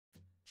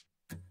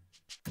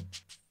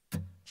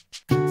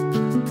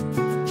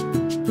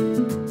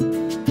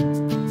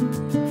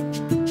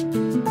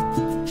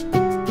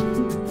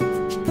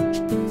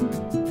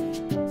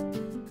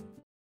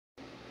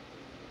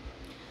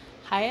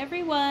Hi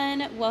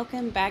everyone,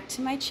 welcome back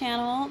to my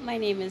channel. My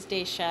name is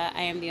Daisha.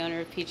 I am the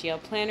owner of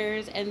PGL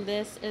Planners, and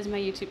this is my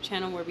YouTube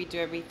channel where we do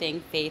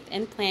everything faith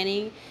and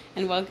planning.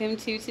 And welcome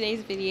to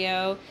today's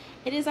video.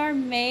 It is our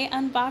May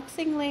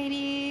unboxing,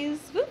 ladies.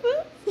 Whoop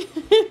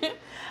whoop.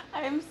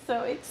 I am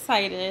so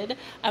excited.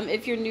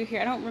 If you're new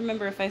here, I don't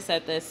remember if I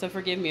said this, so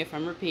forgive me if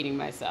I'm repeating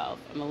myself.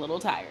 I'm a little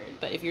tired,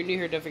 but if you're new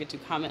here, don't forget to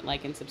comment,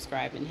 like, and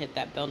subscribe, and hit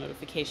that bell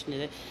notification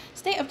to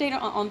stay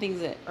updated on things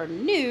that are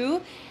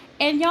new.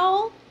 And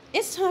y'all,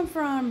 it's time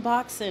for our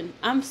unboxing.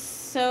 I'm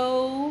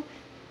so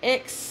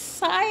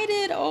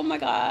excited. Oh my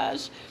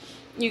gosh.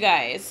 You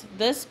guys,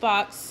 this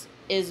box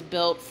is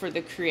built for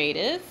the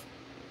creative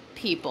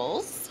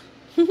peoples,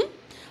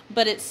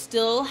 but it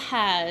still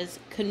has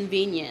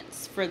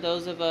convenience for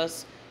those of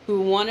us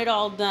who want it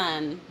all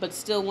done, but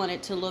still want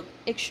it to look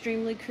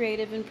extremely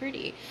creative and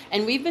pretty.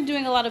 And we've been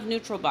doing a lot of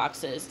neutral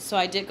boxes, so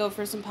I did go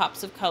for some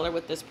pops of color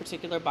with this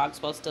particular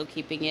box while still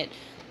keeping it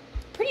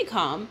pretty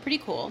calm, pretty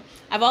cool.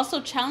 I've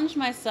also challenged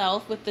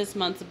myself with this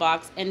month's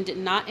box and did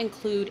not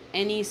include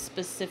any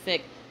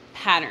specific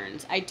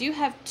patterns. I do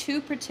have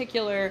two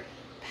particular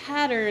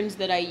patterns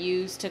that I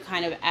use to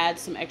kind of add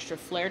some extra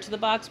flair to the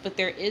box, but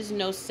there is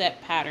no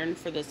set pattern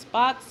for this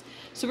box.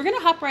 So we're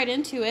gonna hop right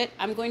into it.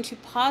 I'm going to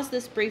pause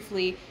this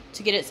briefly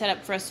to get it set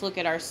up for us to look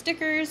at our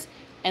stickers,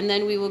 and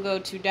then we will go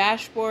to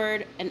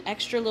dashboard, an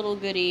extra little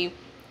goodie.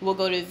 We'll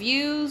go to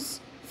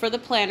views for the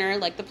planner,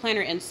 like the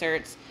planner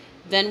inserts.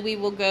 Then we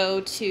will go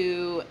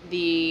to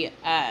the,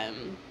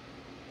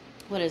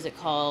 what is it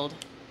called?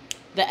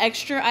 The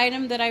extra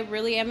item that I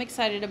really am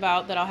excited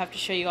about that I'll have to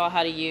show you all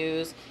how to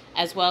use,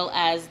 as well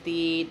as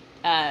the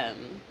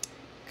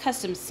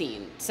custom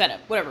scene setup,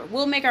 whatever.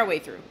 We'll make our way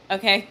through,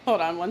 okay?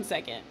 Hold on one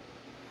second.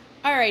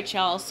 All right,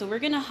 y'all, so we're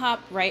gonna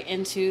hop right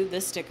into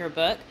the sticker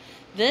book.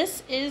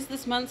 This is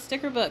this month's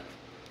sticker book.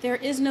 There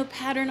is no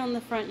pattern on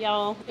the front,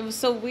 y'all. It was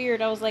so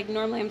weird. I was like,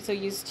 normally I'm so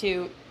used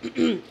to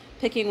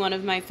picking one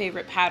of my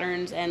favorite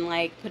patterns and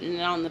like putting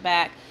it on the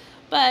back,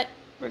 but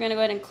we're gonna go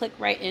ahead and click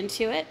right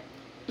into it.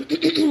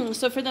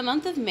 So for the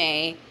month of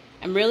May,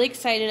 I'm really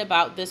excited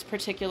about this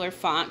particular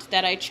font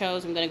that I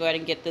chose. I'm gonna go ahead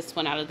and get this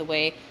one out of the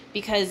way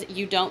because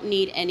you don't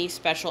need any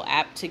special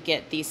app to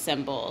get these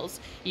symbols.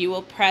 You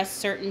will press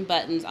certain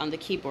buttons on the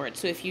keyboard.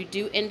 So if you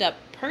do end up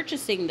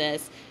purchasing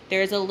this,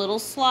 there's a little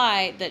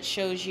slide that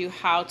shows you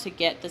how to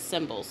get the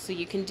symbols. So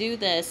you can do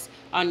this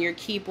on your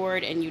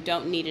keyboard and you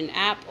don't need an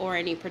app or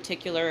any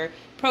particular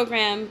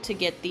program to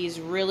get these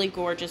really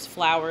gorgeous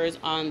flowers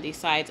on the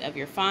sides of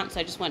your font. So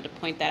I just wanted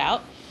to point that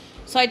out.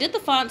 So I did the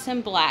fonts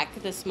in black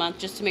this month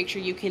just to make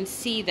sure you can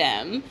see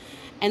them.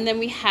 And then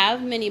we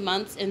have mini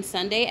months in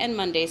Sunday and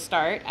Monday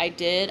start. I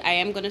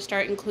am going to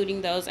start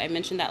including those. I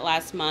mentioned that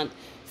last month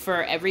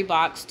for every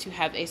box to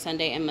have a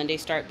Sunday and Monday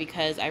start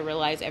because I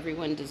realize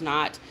everyone does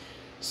not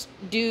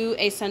do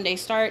a Sunday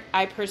start.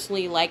 I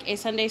personally like a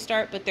Sunday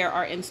start, but there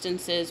are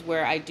instances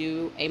where I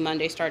do a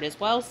Monday start as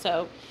well.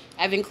 So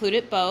I've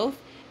included both.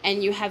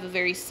 And you have a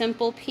very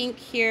simple pink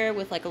here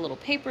with like a little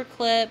paper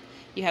clip.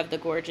 You have the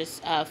gorgeous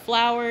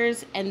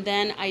flowers, and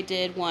then I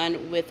did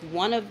one with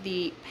one of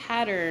the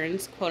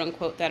patterns, quote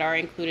unquote, that are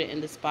included in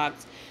this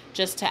box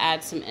just to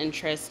add some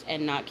interest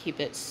and not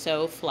keep it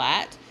so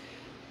flat.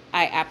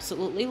 I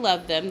absolutely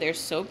love them. They're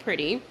so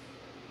pretty.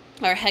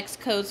 Our hex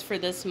codes for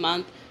this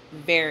month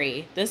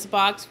vary. This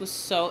box was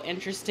so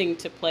interesting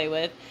to play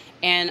with,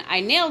 and I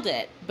nailed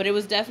it, but it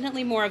was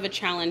definitely more of a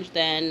challenge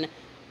than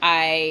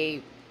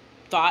I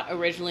thought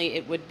originally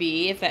it would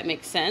be, if that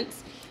makes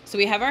sense. So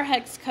we have our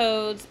hex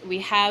codes. We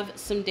have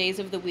some days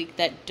of the week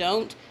that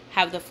don't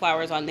have the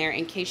flowers on there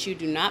in case you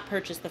do not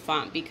purchase the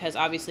font, because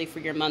obviously for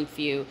your month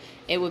view,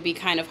 it would be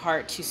kind of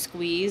hard to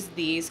squeeze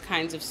these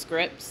kinds of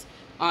scripts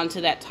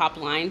onto that top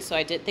line. So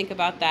I did think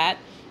about that.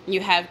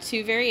 You have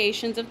two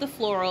variations of the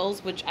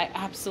florals, which I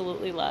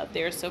absolutely love.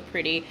 They're so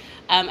pretty.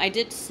 I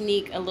did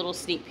sneak a little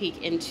sneak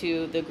peek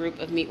into the group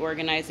of me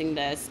organizing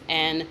this,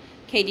 and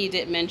Katie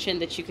did mention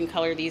that you can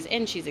color these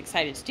in. She's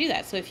excited to do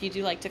that. So if you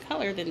do like to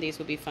color, then these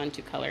would be fun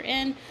to color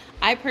in.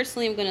 I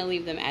personally am going to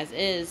leave them as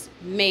is.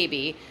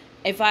 Maybe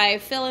if I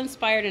feel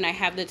inspired and I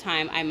have the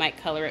time, I might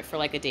color it for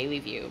like a daily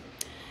view.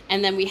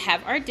 And then we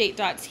have our date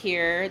dots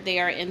here. They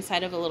are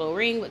inside of a little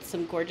ring with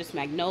some gorgeous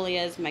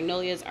magnolias.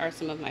 Magnolias are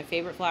some of my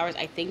favorite flowers.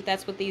 I think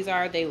that's what these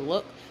are. They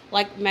look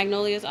like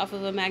magnolias off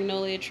of a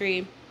magnolia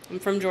tree. I'm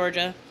from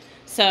Georgia,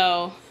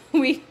 so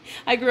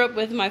I grew up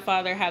with my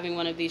father having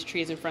one of these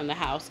trees in front of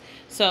the house.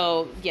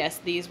 So yes,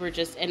 these were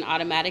just an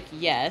automatic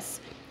yes.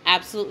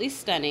 Absolutely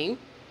stunning.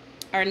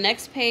 Our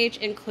next page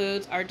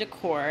includes our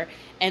decor.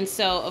 And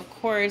so of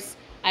course,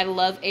 I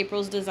love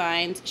April's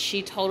designs.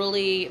 She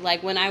totally,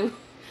 like when I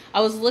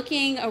was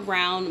looking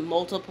around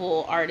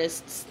multiple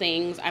artists'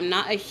 things. I'm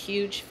not a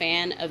huge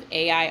fan of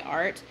AI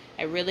art.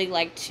 I really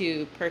like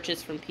to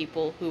purchase from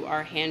people who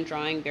are hand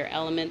drawing their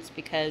elements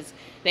because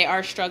they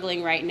are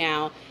struggling right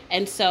now.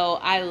 And so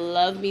I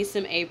love me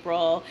some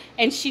April.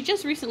 And she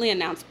just recently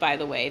announced, by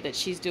the way, that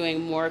she's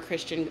doing more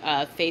Christian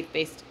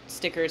faith-based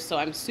stickers. So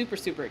I'm super,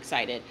 super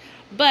excited.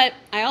 But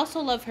I also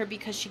love her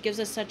because she gives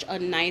us such a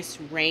nice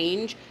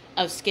range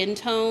of skin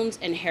tones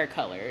and hair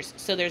colors.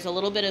 So there's a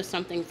little bit of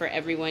something for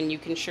everyone. You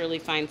can surely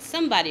find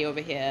somebody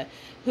over here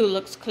who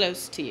looks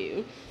close to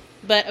you.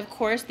 But of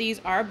course,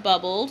 these are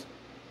bubbled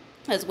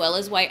as well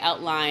as white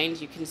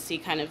outlines. You can see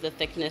kind of the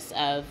thickness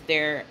of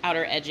their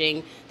outer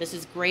edging. This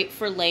is great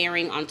for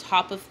layering on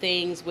top of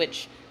things,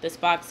 which this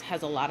box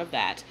has a lot of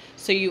that.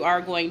 So you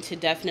are going to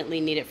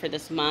definitely need it for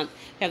this month.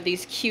 You have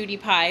these cutie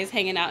pies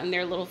hanging out in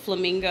their little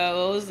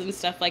flamingos and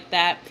stuff like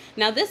that.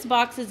 Now this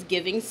box is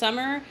giving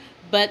summer,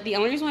 but the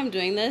only reason why I'm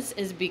doing this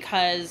is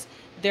because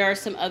there are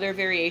some other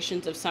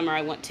variations of summer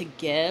I want to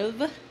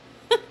give.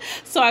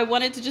 So I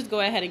wanted to just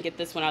go ahead and get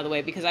this one out of the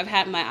way because I've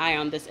had my eye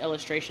on this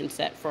illustration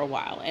set for a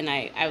while. And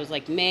I was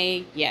like,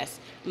 May, yes.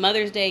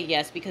 Mother's Day,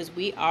 yes, because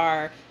we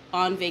are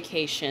on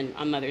vacation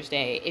on Mother's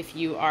Day if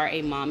you are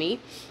a mommy.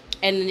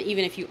 And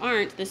even if you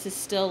aren't, this is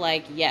still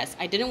like, yes.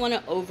 I didn't want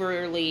to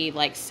overly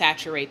like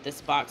saturate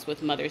this box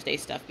with Mother's Day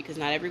stuff because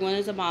not everyone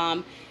is a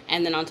mom.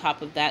 And then on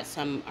top of that,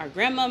 some are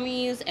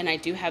grandmummies, and I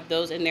do have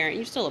those in there. And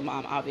you're still a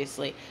mom,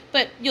 obviously,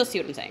 but you'll see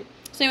what I'm saying.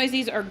 So anyways,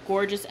 these are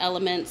gorgeous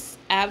elements,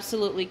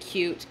 absolutely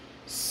cute,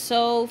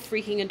 so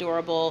freaking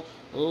adorable.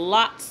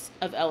 Lots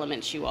of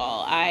elements, you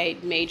all. I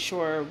made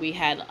sure we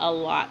had a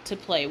lot to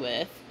play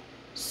with.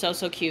 So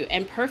cute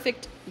and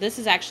perfect. This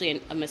is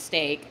actually a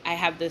mistake. I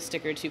have this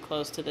sticker too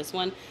close to this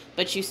one,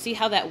 but you see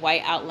how that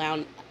white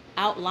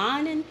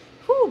outline and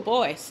whoo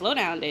boy, slow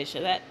down,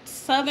 Daisha. That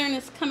southern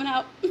is coming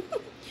out.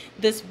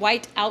 This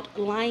white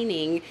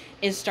outlining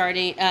is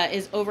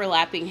is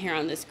overlapping here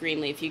on this green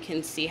leaf. You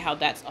can see how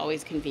that's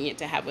always convenient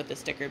to have with the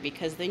sticker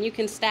because then you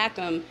can stack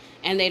them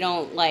and they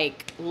don't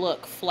like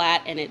look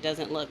flat and it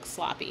doesn't look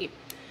sloppy.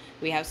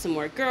 We have some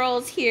more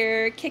girls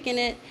here kicking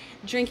it,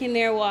 drinking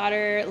their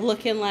water,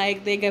 looking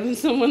like they're giving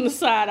someone the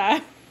side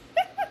eye.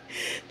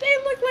 They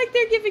look like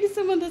they're giving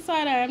someone the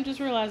side eye. I'm just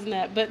realizing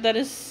that. But that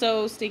is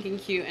so stinking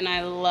cute, and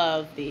I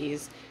love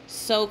these.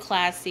 So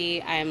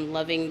classy. I'm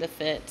loving the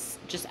fits.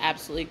 Just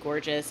absolutely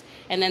gorgeous.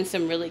 And then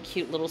some really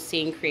cute little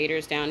scene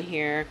creators down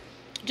here.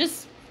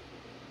 Just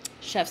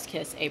chef's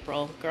kiss,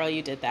 April. Girl,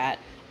 you did that.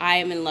 I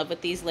am in love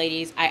with these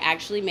ladies. I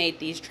actually made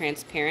these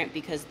transparent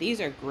because these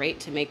are great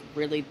to make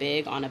really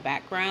big on a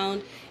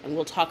background. And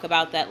we'll talk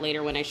about that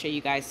later when I show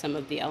you guys some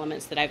of the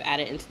elements that I've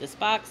added into this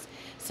box.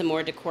 Some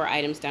more decor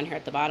items down here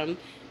at the bottom.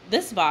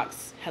 This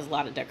box has a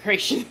lot of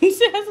decorations.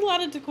 It has a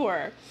lot of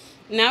decor.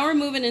 Now we're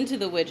moving into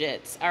the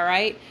widgets, all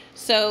right?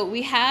 So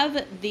we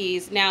have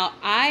these. Now,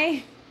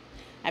 I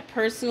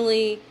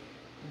personally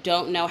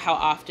don't know how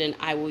often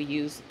I will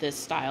use this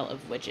style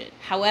of widget.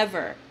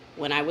 However,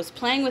 when I was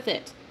playing with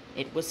it,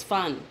 it was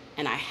fun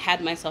and I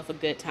had myself a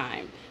good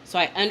time. So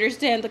I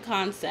understand the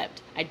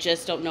concept. I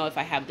just don't know if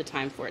I have the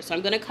time for it. So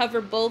I'm going to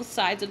cover both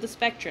sides of the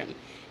spectrum.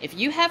 If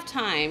you have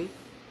time,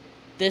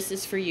 this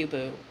is for you,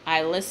 boo.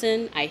 I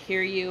listen, I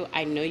hear you,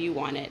 I know you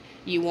want it.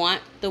 You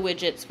want the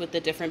widgets with the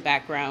different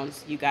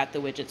backgrounds. You got the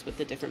widgets with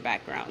the different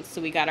backgrounds.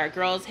 So we got our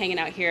girls hanging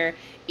out here,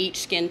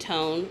 each skin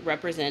tone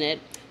represented.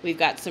 We've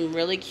got some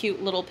really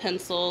cute little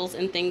pencils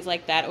and things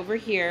like that over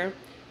here.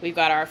 We've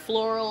got our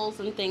florals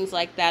and things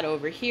like that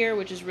over here,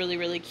 which is really,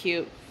 really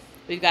cute.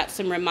 We've got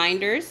some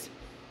reminders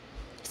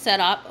set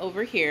up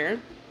over here.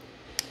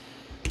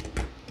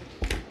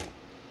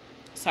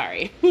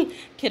 Sorry,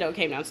 kiddo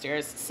came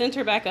downstairs. Send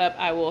her back up.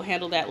 I will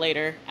handle that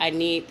later. I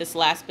need this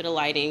last bit of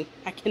lighting.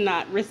 I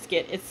cannot risk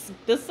it.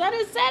 The sun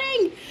is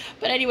setting.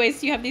 But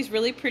anyways, you have these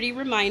really pretty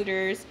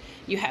reminders.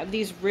 You have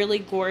these really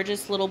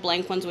gorgeous little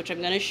blank ones, which I'm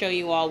going to show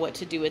you all what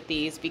to do with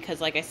these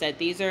because like I said,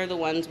 these are the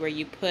ones where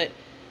you put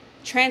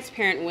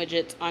transparent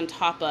widgets on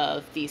top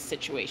of these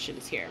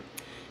situations here.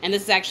 And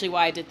this is actually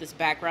why I did this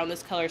background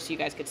this color so you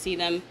guys could see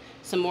them.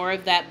 Some more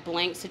of that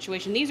blank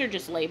situation. These are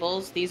just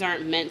labels. These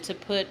aren't meant to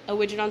put a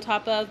widget on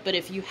top of, but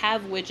if you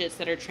have widgets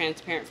that are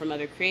transparent from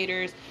other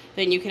creators,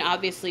 then you can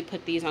obviously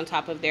put these on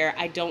top of there.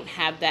 I don't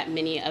have that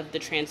many of the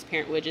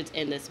transparent widgets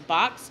in this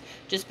box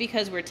just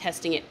because we're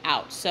testing it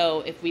out.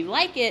 So if we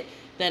like it,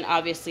 then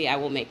obviously I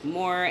will make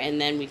more and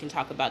then we can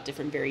talk about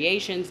different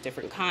variations,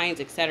 different kinds,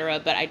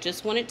 etc. But I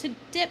just wanted to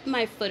dip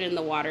my foot in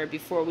the water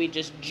before we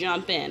just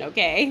jump in,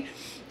 okay?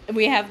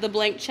 We have the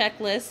blank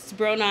checklists.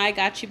 Bro and I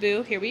got you,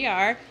 boo. Here we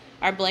are.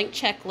 Our blank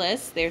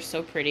checklists. They're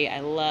so pretty. I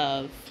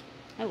love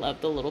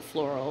the little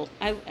floral.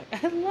 I love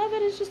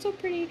it. It's just so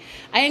pretty.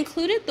 I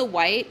included the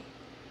white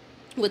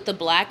with the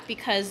black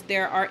because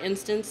there are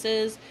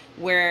instances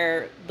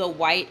where the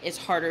white is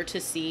harder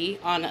to see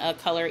on a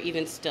color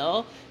even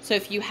still. So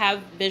if you have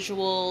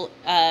visual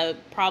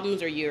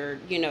problems or you're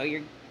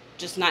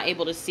just not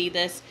able to see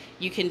this,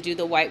 you can do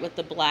the white with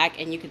the black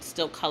and you can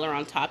still color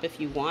on top if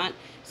you want.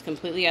 It's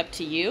completely up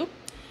to you.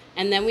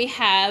 And then we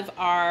have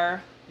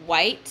our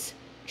white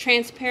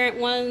transparent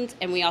ones,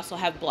 and we also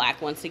have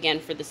black once again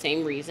for the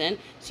same reason.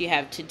 So you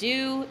have to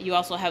do, you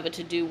also have a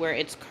to do where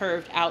it's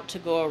curved out to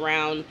go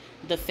around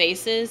the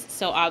faces.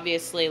 So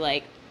obviously,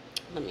 like,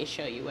 let me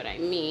show you what I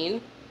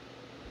mean.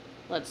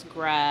 Let's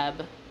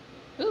grab,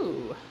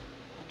 ooh,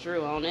 I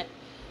drew on it.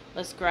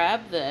 Let's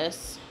grab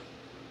this.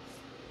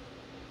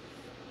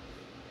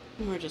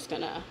 And we're just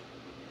gonna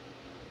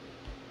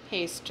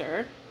paste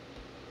her.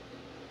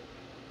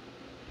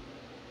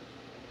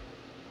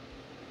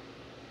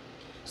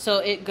 So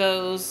it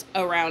goes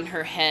around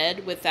her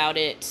head without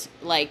it,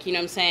 like, you know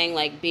what I'm saying,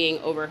 like being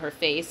over her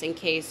face in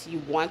case you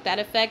want that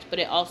effect. But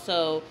I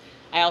also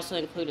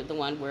included the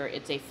one where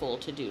it's a full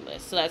to-do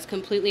list. So that's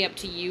completely up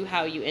to you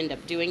how you end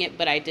up doing it.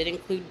 But I did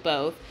include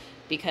both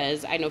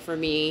because I know for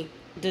me,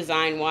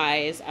 design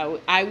wise,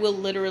 I will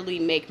literally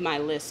make my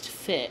list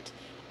fit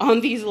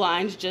on these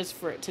lines just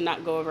for it to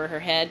not go over her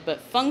head. But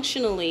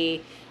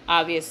functionally,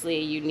 obviously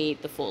you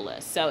need the full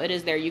list. So it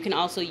is there. You can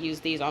also use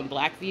these on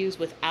black views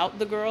without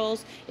the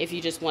girls if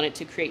you just wanted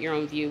to create your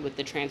own view with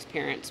the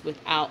transparents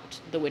without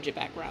the widget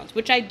backgrounds,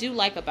 which I do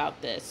like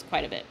about this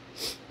quite a bit.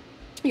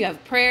 You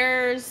have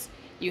prayers,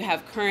 you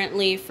have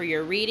currently for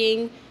your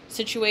reading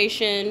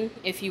situation,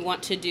 if you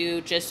want to do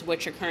just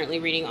what you're currently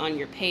reading on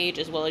your page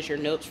as well as your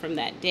notes from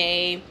that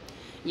day.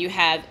 You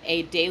have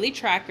a daily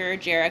tracker,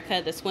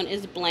 Jerica. This one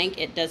is blank.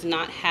 It does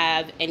not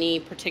have any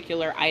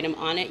particular item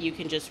on it. You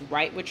can just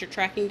write what you're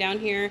tracking down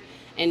here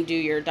and do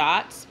your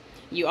dots.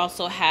 You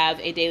also have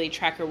a daily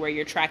tracker where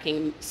you're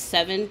tracking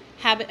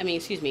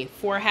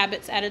 4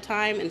 habits at a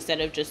time instead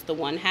of just the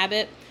one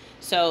habit.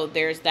 So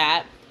there's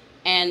that.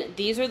 And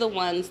these are the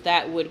ones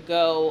that would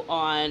go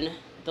on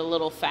the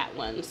little fat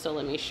ones. So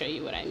let me show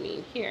you what I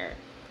mean here.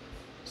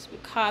 So we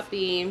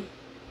copy,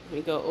 we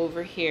go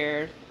over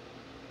here,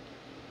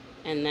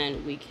 and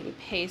then we can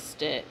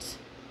paste it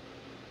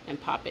and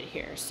pop it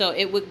here. So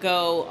it would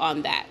go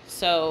on that.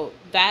 So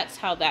that's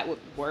how that would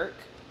work.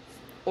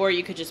 Or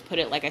you could just put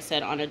it, like I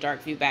said, on a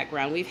dark view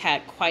background. We've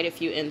had quite a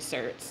few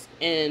inserts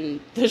in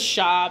the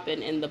shop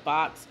and in the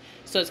box.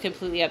 So it's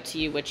completely up to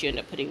you what you end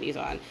up putting these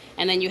on.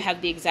 And then you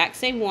have the exact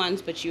same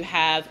ones, but you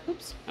have,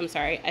 oops, I'm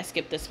sorry, I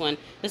skipped this one.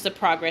 This is a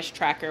progress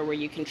tracker where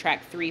you can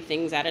track 3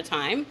 things at a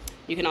time.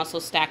 You can also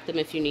stack them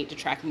if you need to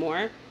track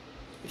more.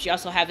 But you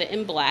also have it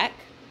in black,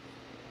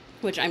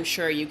 which I'm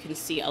sure you can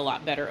see a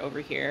lot better over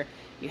here.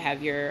 You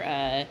have your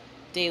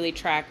daily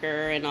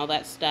tracker and all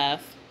that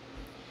stuff.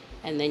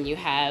 And then you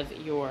have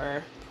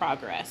your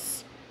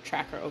progress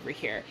tracker over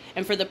here.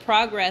 And for the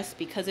progress,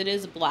 because it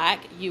is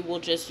black, you will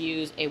just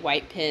use a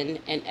white pen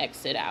and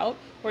X it out,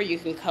 or you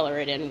can color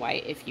it in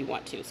white if you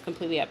want to. It's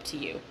completely up to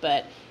you.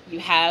 But you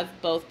have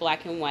both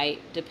black and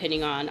white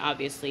depending on,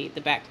 obviously,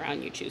 the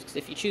background you choose. Because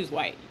if you choose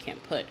white, you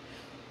can't put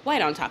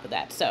white on top of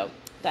that. So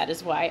that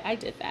is why I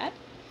did that.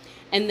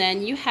 And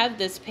then you have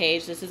this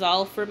page. This is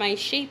all for my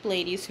shape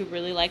ladies who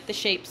really like the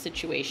shape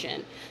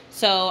situation.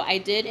 So I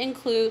did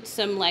include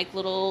some like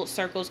little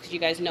circles because you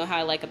guys know how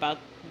I like about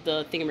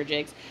the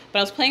thingamajigs. But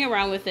I was playing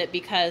around with it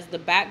because the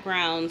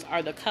backgrounds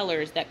are the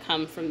colors that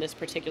come from this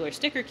particular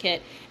sticker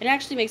kit. It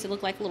actually makes it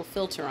look like a little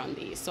filter on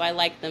these. So I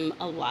like them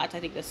a lot. I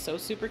think that's so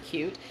super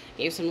cute.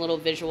 Gave some little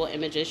visual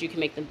images. You can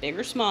make them big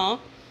or small.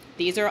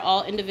 These are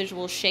all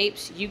individual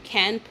shapes. You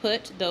can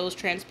put those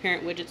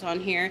transparent widgets on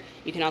here.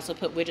 You can also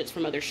put widgets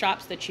from other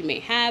shops that you may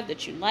have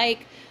that you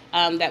like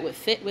that would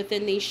fit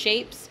within these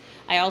shapes.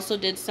 I also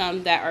did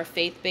some that are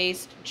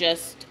faith-based,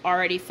 just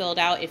already filled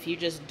out if you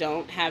just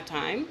don't have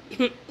time.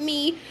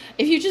 Me,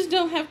 if you just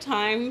don't have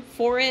time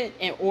for it,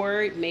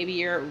 or maybe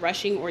you're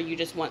rushing or you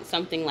just want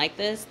something like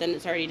this, then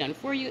it's already done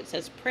for you. It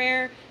says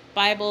prayer,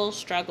 Bible,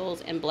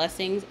 struggles, and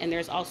blessings. And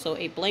there's also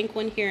a blank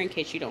one here in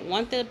case you don't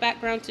want the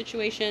background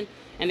situation.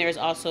 And there's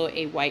also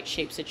a white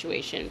shape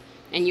situation.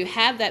 And you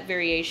have that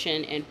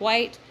variation in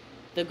white,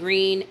 the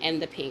green, and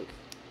the pink.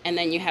 And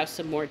then you have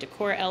some more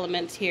decor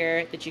elements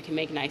here that you can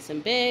make nice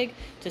and big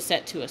to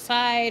set to a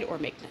side or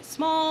make nice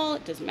small.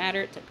 It doesn't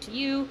matter. It's up to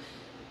you.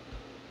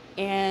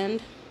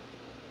 And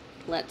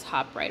let's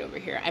hop right over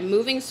here. I'm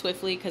moving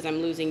swiftly because I'm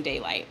losing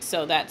daylight.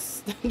 So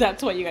that's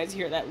why you guys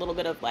hear that little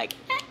bit of like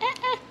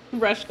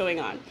rush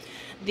going on.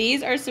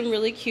 These are some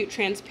really cute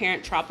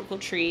transparent tropical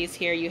trees.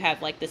 Here you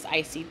have like this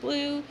icy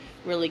blue,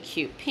 really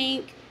cute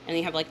pink, and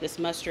you have like this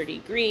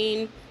mustardy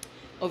green.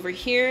 Over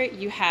here,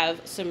 you have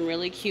some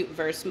really cute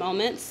verse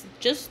moments.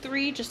 Just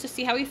 3, just to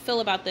see how we feel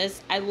about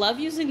this. I love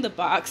using the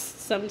box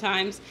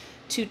sometimes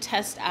to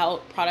test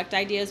out product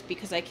ideas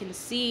because I can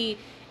see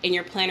in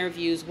your planner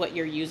views what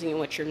you're using and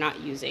what you're not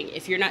using.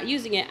 If you're not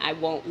using it, I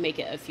won't make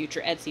it a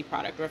future Etsy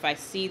product. Or if I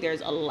see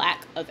there's a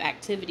lack of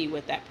activity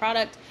with that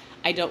product,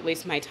 I don't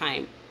waste my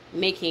time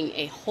making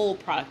a whole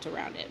product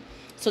around it.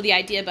 So the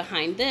idea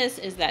behind this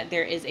is that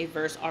there is a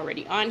verse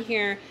already on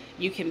here.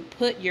 You can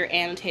put your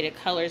annotated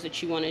colors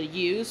that you want to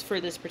use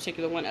for this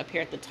particular one up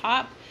here at the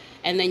top,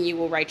 and then you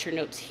will write your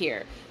notes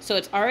here. So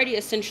it's already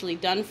essentially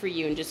done for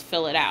you and just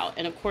fill it out.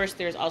 And of course,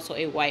 there's also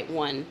a white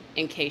one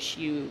in case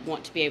you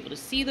want to be able to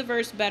see the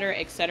verse better,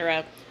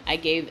 etc. I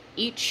gave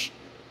each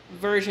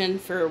version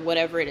for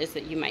whatever it is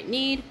that you might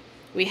need.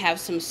 We have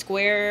some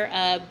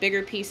square,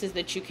 bigger pieces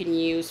that you can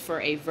use for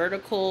a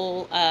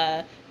vertical,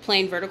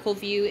 plain vertical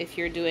view if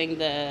you're doing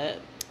the,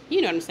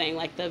 you know what I'm saying,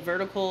 like the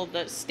vertical,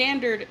 the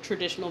standard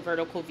traditional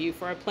vertical view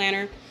for a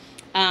planner.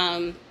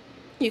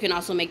 You can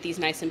also make these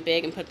nice and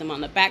big and put them on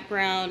the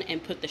background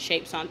and put the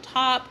shapes on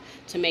top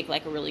to make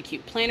like a really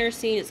cute planner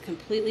scene. It's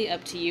completely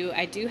up to you.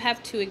 I do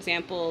have 2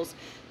 examples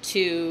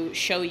to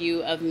show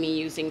you of me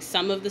using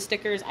some of the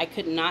stickers. I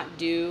could not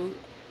do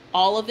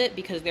all of it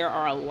because there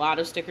are a lot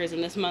of stickers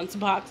in this month's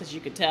box, as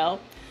you could tell.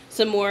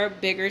 Some more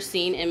bigger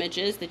scene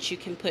images that you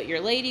can put your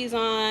ladies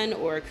on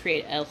or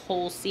create a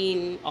whole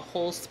scene, a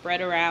whole spread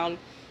around.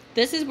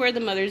 This is where the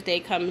Mother's Day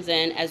comes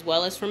in, as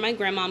well as for my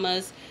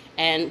grandmamas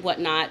and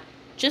whatnot.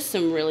 Just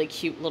some really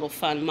cute little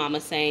fun mama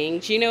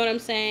sayings. You know what I'm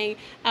saying?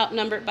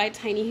 Outnumbered by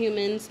tiny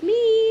humans,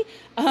 me.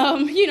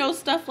 You know,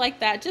 stuff like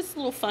that. Just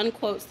little fun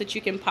quotes that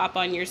you can pop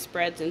on your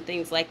spreads and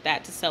things like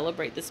that to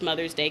celebrate this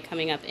Mother's Day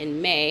coming up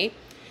in May.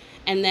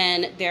 And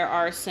then there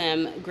are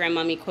some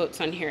grandmommy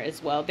quotes on here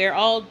as well. They're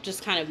all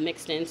just kind of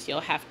mixed in, so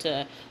you'll have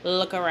to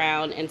look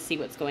around and see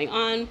what's going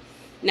on.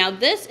 Now,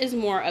 this is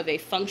more of a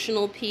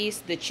functional piece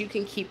that you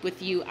can keep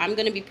with you. I'm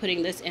going to be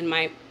putting this in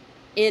my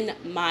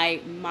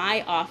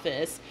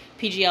office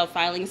PGL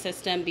filing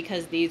system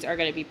because these are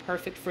going to be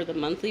perfect for the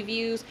monthly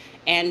views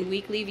and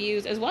weekly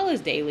views as well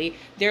as daily.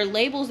 They're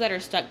labels that are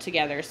stuck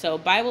together, so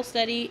Bible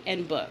study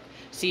and book.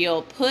 So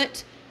you'll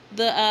put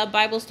the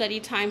Bible study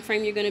time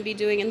frame you're going to be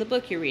doing in the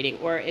book you're reading,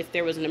 or if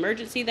there was an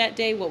emergency that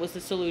day, what was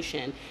the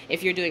solution?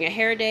 If you're doing a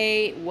hair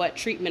day, what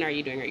treatment are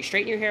you doing? Are you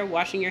straightening your hair,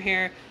 washing your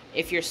hair?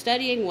 If you're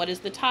studying, what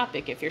is the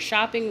topic? If you're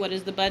shopping, what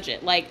is the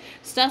budget? Like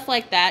stuff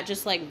like that,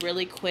 just like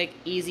really quick,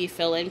 easy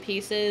fill-in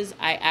pieces.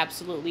 I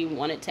absolutely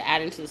wanted to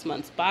add into this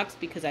month's box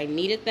because I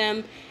needed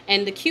them.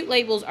 And the cute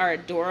labels are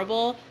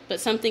adorable,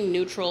 but something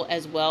neutral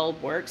as well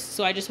works.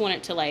 So I just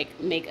wanted to like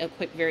make a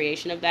quick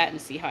variation of that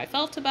and see how I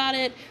felt about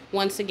it.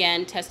 Once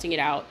again, testing it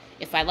out.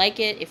 If I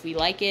like it, if we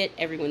like it,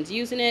 everyone's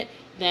using it,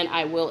 then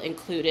I will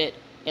include it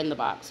in the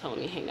box. Hold on,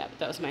 let me hang up.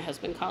 That was my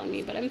husband calling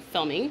me, but I'm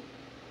filming.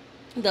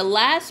 The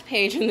last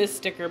page in this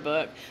sticker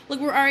book, look,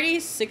 we're already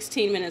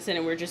 16 minutes in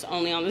and we're just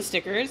only on the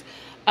stickers.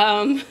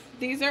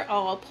 These are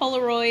all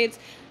Polaroids.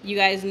 You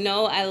guys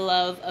know I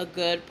love a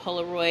good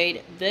Polaroid.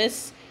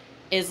 This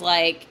is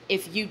like,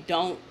 if you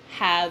don't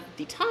have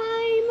the time,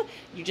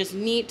 you just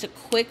need to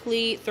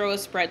quickly throw a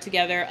spread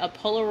together. A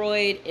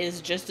Polaroid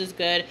is just as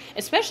good,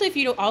 especially if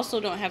you also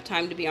don't have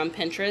time to be on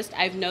Pinterest.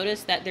 I've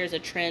noticed that there's a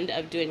trend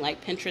of doing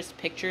like Pinterest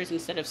pictures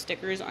instead of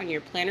stickers on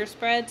your planner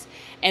spreads.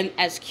 And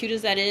as cute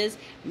as that is,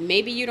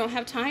 maybe you don't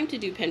have time to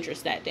do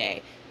Pinterest that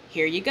day.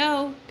 Here you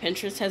go.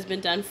 Pinterest has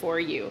been done for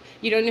you.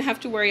 You don't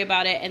have to worry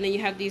about it. And then you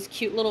have these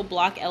cute little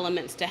block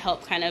elements to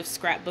help kind of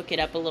scrapbook it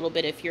up a little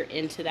bit if you're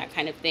into that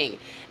kind of thing.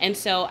 And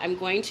so I'm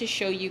going to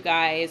show you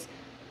guys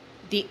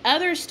the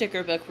other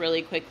sticker book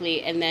really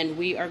quickly, and then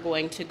we are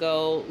going to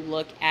go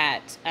look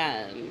at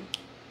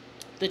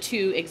the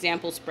two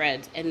example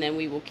spreads, and then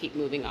we will keep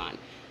moving on.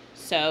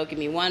 So give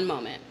me one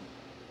moment.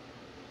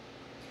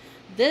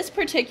 This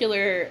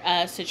particular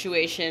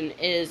situation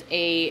is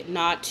a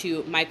nod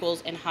to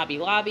Michaels and Hobby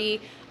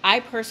Lobby. I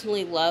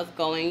personally love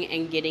going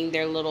and getting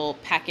their little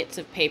packets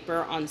of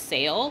paper on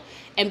sale.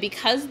 And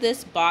because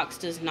this box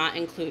does not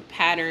include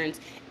patterns,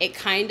 it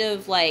kind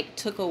of like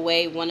took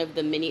away one of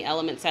the many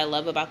elements I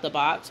love about the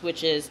box,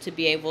 which is to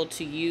be able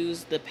to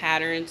use the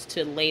patterns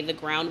to lay the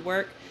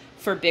groundwork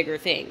for bigger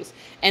things.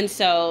 And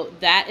so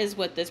that is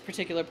what this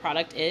particular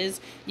product is.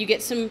 You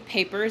get some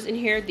papers in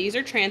here. These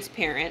are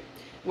transparent,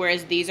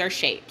 whereas these are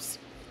shapes.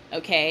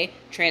 Okay,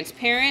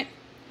 transparent,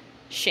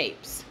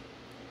 shapes.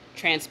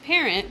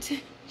 Transparent,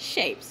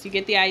 shapes. You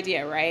get the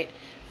idea, right?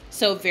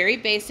 So very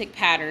basic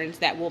patterns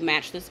that will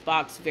match this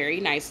box very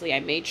nicely. I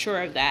made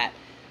sure of that.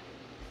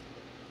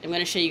 I'm going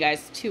to show you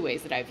guys two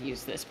ways that I've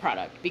used this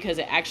product because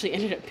it actually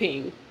ended up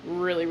being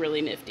really,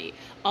 really nifty.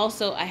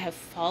 Also, I have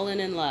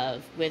fallen in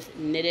love with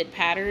knitted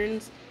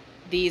patterns.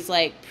 These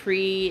like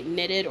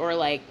pre-knitted or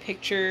like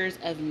pictures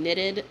of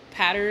knitted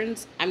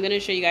patterns. I'm going to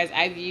show you guys.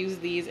 I've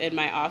used these in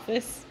my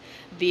office.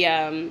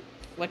 The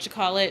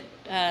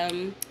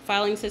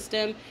filing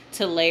system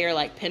to layer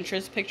like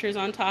Pinterest pictures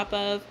on top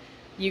of.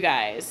 You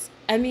guys,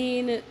 I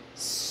mean,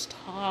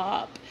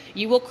 stop.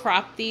 You will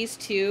crop these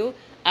too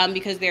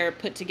because they're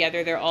put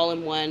together. They're all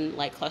in one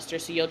like cluster,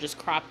 so you'll just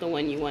crop the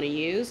one you want to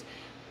use.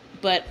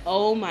 But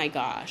oh my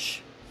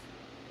gosh,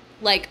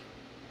 like,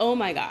 oh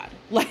my God,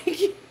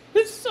 like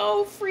it's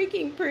so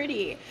freaking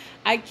pretty.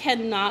 I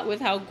cannot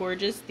with how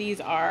gorgeous these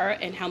are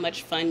and how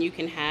much fun you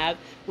can have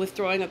with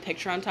throwing a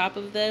picture on top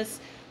of this.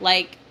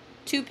 Like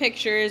two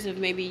pictures of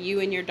maybe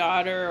you and your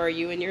daughter or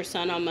you and your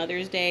son on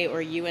Mother's Day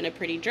or you in a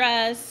pretty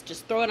dress.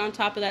 Just throw it on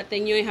top of that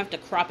thing. You don't have to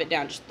crop it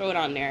down. Just throw it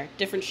on there.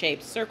 Different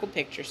shapes, circle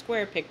picture,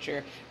 square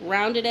picture,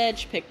 rounded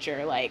edge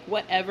picture, like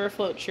whatever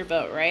floats your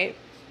boat, right?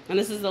 And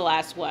this is the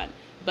last one.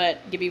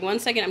 But give me 1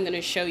 second. I'm going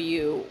to show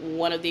you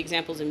one of the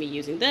examples of me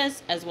using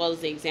this as well as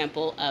the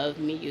example of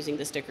me using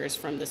the stickers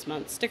from this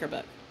month's sticker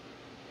book.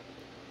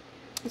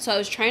 So I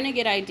was trying to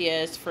get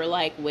ideas for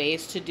like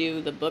ways to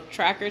do the book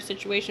tracker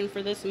situation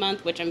for this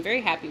month, which I'm very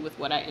happy with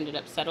what I ended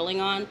up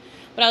settling on.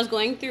 But I was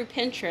going through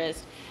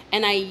Pinterest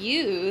and I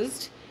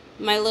used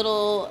my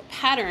little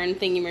pattern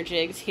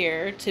thingy-majigs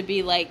here to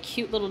be like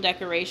cute little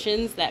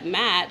decorations that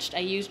matched. I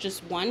used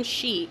just one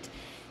sheet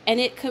and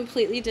it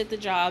completely did the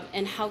job.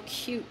 And how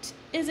cute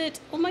is it?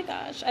 Oh my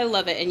gosh, I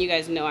love it. And you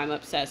guys know I'm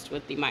obsessed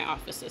with the My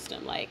Office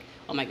system. Like,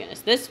 oh my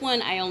goodness. This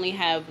one, I only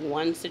have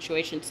one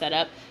situation set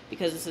up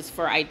because this is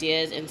for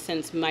ideas. And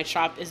since my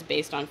shop is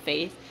based on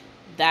faith,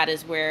 that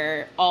is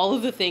where all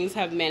of the things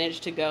have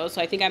managed to go.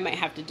 So I think I might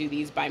have to do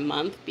these by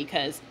month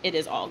because it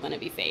is all going to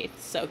be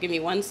faith. So give me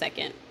 1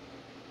 second.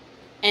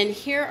 And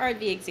here are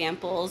the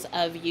examples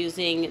of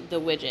using the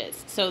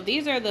widgets. So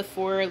these are the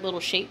 4 little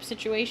shape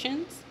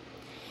situations.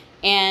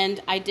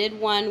 And I did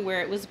one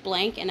where it was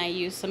blank and I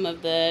used some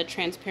of the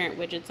transparent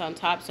widgets on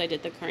top. So I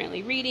did the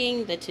currently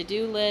reading, the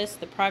to-do list,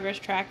 the progress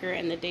tracker,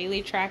 and the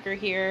daily tracker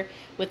here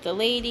with the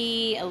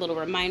lady, a little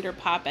reminder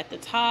pop at the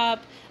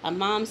top, a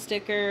mom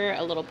sticker,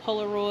 a little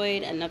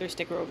Polaroid, another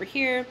sticker over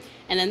here.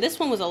 And then this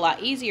one was a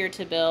lot easier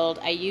to build.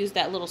 I used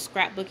that little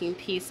scrapbooking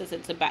piece as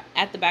it's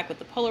at the back with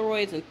the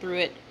Polaroids and threw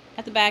it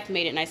at the back,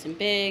 made it nice and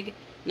big.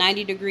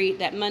 90-degree,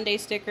 that Monday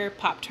sticker,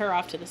 popped her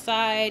off to the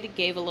side,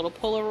 gave a little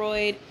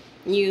Polaroid,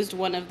 used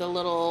one of the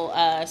little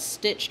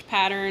stitched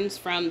patterns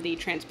from the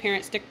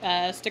transparent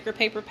sticker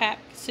paper pack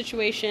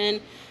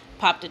situation,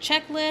 popped a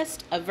checklist,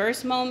 a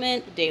verse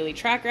moment, daily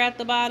tracker at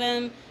the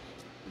bottom.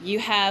 You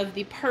have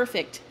the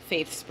perfect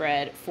faith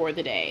spread for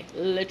the day,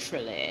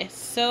 literally.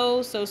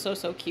 So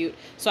cute.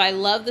 So I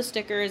love the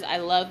stickers. I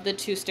love the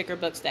 2 sticker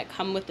books that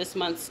come with this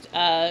month's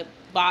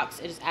box.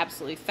 It is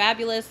absolutely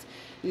fabulous.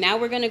 Now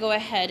we're going to go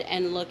ahead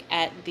and look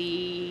at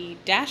the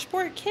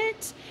dashboard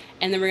kit,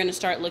 and then we're going to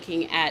start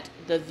looking at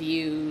the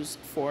views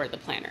for the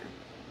planner.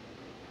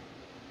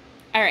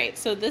 All right,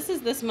 so this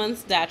is this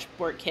month's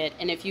dashboard kit,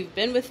 and if you've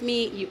been with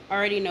me, you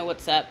already know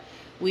what's up.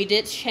 We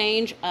did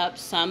change up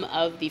some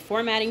of the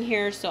formatting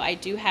here, so I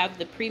do have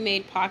the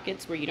pre-made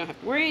pockets where you don't have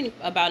to worry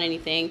about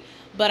anything,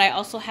 but I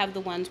also have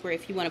the ones where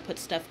if you want to put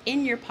stuff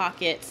in your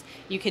pockets,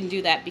 you can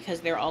do that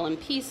because they're all in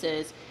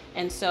pieces,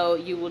 and so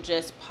you will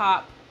just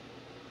pop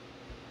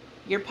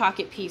your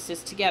pocket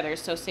pieces together.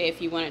 So say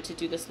if you wanted to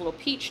do this little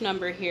peach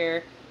number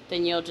here,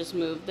 then you'll just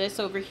move this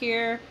over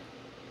here,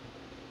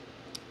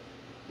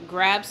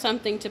 grab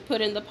something to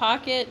put in the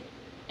pocket,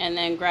 and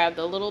then grab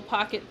the little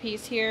pocket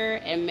piece here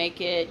and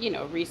make it, you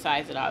know,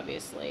 resize it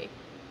obviously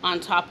on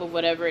top of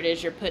whatever it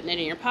is you're putting it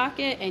in your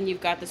pocket, and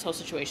you've got this whole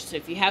situation. So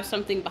if you have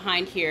something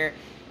behind here,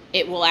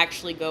 it will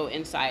actually go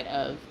inside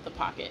of the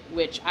pocket,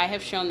 which I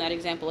have shown that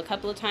example a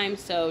couple of times.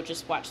 So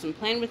just watch some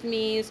Plan With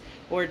Me's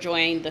or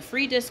join the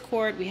free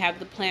Discord. We have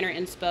the Planner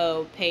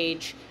Inspo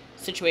page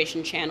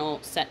situation channel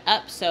set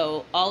up.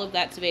 So all of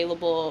that's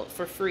available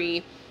for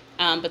free.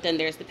 But then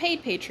there's the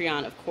paid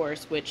Patreon, of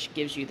course, which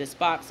gives you this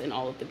box and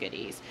all of the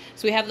goodies.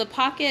 So we have the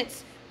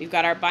pockets. We've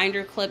got our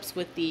binder clips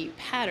with the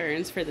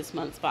patterns for this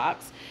month's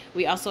box.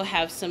 We also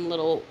have some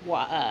little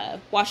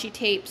washi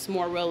tapes,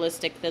 more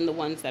realistic than the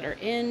ones that are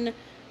in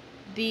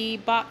the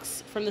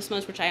box from this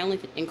month, which I only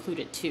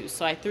included 2.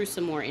 So I threw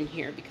some more in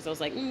here because I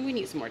was like, we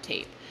need some more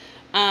tape.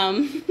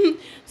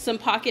 Some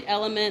pocket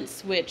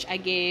elements, which I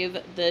gave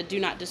the Do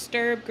Not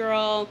Disturb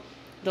girl,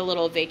 the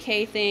little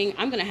vacay thing.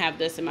 I'm going to have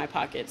this in my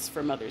pockets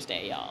for Mother's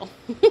Day, y'all.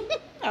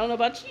 I don't know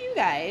about you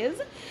guys,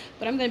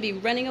 but I'm going to be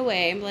running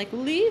away. I'm like,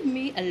 leave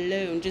me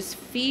alone. Just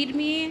feed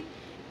me,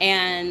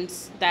 and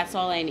that's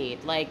all I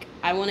need. Like,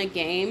 I want a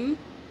game.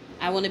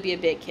 I want to be a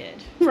big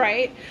kid,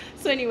 right?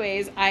 So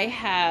anyways, I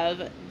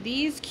have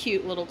these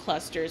cute little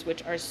clusters,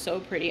 which are so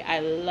pretty. I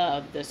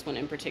love this one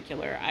in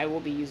particular. I will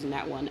be using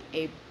that one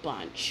a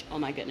bunch. Oh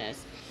my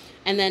goodness.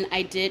 And then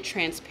I did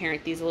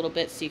transparent these a little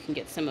bit so you can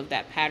get some of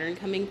that pattern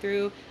coming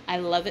through. I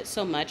love it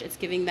so much. It's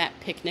giving that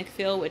picnic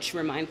feel, which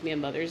reminds me of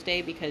Mother's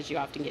Day because you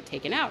often get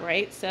taken out,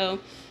 right? So,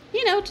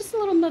 you know, just a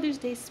little Mother's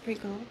Day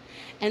sprinkle.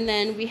 And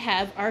then we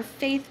have our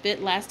faith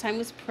bit. Last time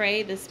was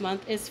pray. This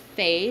month is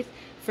faith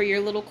for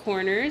your little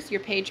corners, your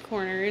page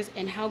corners.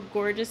 And how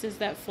gorgeous is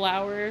that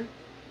flower?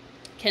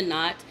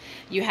 Cannot.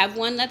 You have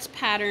one that's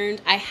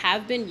patterned. I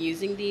have been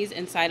using these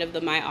inside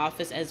of My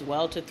Office as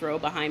well to throw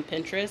behind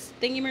Pinterest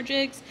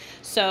thingy-majiggs.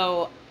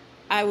 So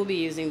I will be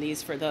using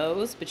these for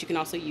those, but you can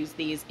also use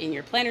these in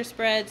your planner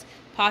spreads,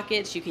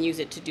 pockets. You can use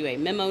it to do a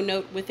memo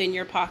note within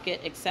your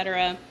pocket,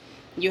 etc.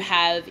 You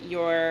have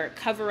your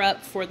cover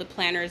up for the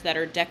planners that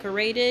are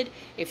decorated.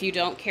 If you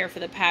don't care for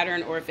the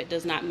pattern or if it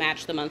does not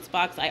match the month's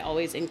box, I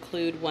always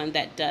include one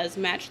that does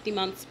match the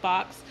month's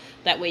box.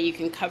 That way you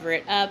can cover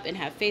it up and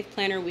have faith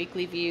planner,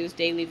 weekly views,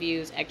 daily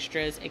views,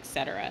 extras,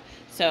 etc.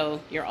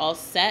 So you're all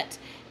set.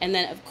 And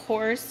then of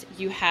course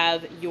you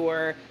have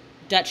your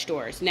Dutch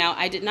doors. Now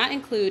I did not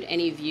include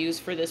any views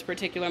for this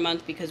particular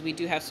month because we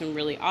do have some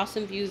really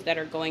awesome views that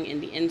are going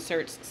in the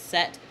inserts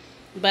set.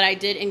 But I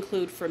did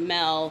include for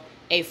Mel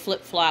a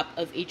flip-flop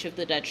of each of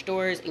the Dutch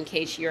doors in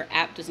case your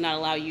app does not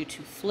allow you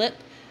to flip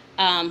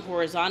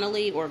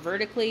horizontally or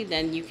vertically.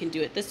 Then you can do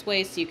it this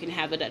way, so you can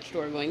have a Dutch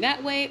door going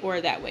that way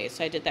or that way.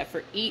 So I did that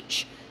for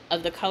each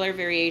of the color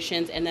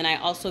variations, and then I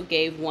also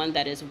gave one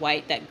that is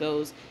white that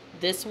goes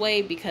this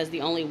way because the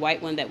only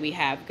white one that we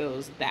have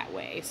goes that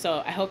way.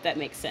 So I hope that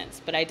makes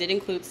sense, but I did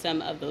include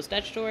some of those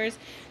Dutch doors.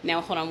 Now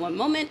hold on one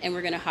moment and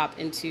we're going to hop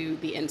into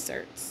the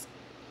inserts.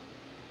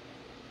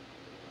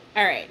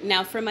 All right,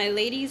 now for my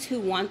ladies who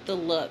want the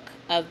look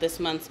of this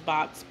month's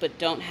box but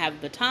don't have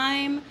the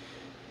time,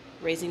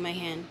 raising my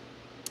hand,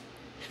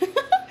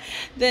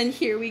 then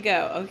here we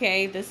go.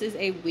 Okay, this is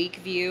a week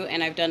view,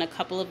 and I've done a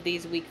couple of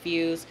these week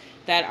views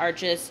that are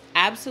just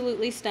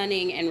absolutely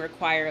stunning and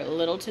require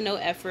little to no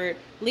effort.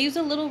 Leaves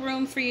a little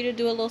room for you to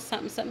do a little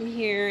something something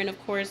here, and of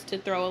course to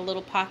throw a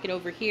little pocket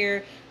over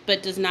here,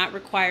 but does not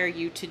require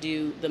you to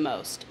do the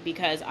most,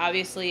 because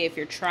obviously if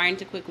you're trying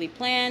to quickly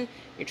plan,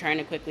 you're trying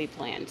to quickly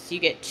plan. So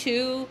you get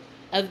two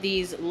of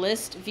these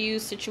list view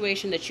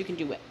situation that you can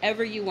do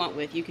whatever you want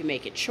with. You can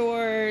make it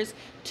chores,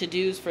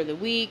 to-dos for the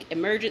week,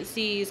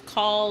 emergencies,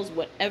 calls,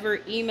 whatever,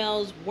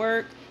 emails,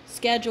 work,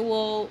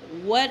 schedule,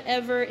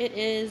 whatever it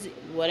is,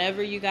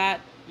 whatever you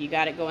got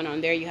it going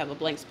on there. You have a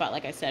blank spot,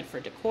 like I said,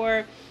 for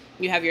decor.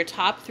 You have your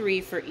top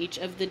 3 for each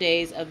of the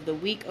days of the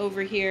week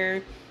over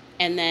here.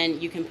 And then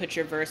you can put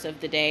your verse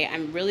of the day.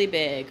 I'm really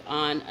big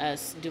on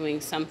us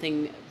doing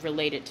something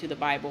related to the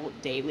Bible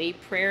daily.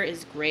 Prayer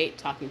is great.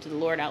 Talking to the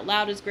Lord out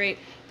loud is great.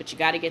 But you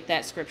got to get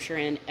that scripture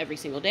in every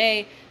single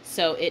day.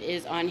 So it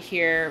is on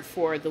here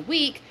for the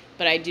week.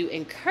 But I do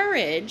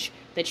encourage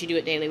that you do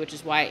it daily, which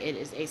is why it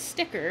is a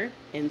sticker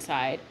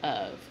inside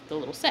of the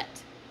little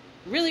set.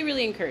 Really,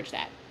 really encourage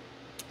that.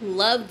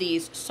 Love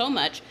these so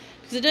much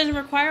because it doesn't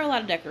require a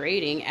lot of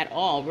decorating at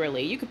all,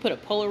 really. You could put a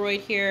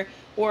Polaroid here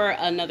or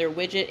another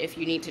widget if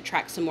you need to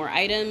track some more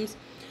items.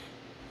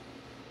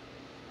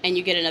 And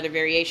you get another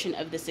variation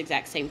of this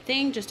exact same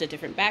thing, just a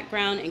different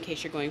background in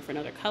case you're going for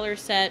another color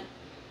set.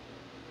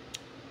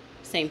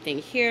 Same thing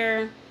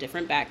here,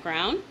 different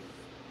background.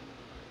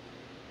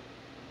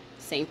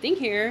 Same thing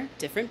here,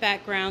 different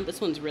background.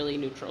 This one's really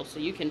neutral, so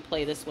you can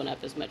play this one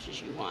up as much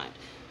as you want.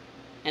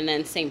 And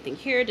then same thing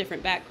here,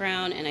 different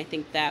background, and I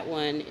think that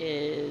one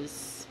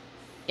is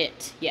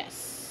it.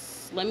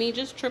 Yes. Let me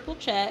just triple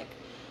check.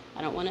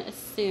 I don't want to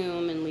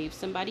assume and leave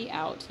somebody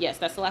out. Yes,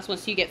 that's the last one.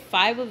 So you get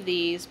 5 of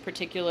these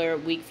particular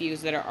week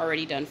views that are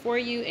already done for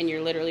you, and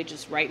you're literally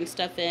just writing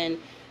stuff in,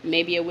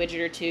 maybe a widget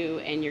or two,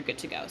 and you're good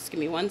to go. So give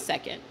me 1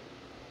 second.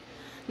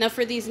 Now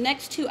for these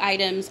next 2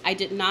 items, I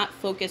did not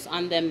focus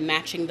on them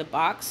matching the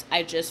box.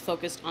 I just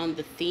focused on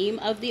the theme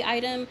of the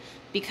item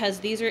because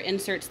these are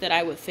inserts that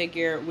I would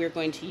figure we're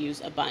going to use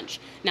a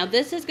bunch. Now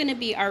this is going to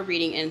be our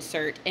reading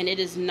insert, and it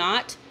is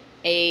not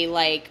a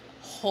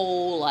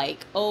whole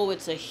oh,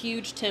 it's a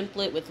huge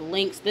template with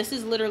links. This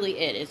is literally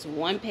it. It's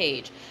 1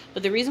 page.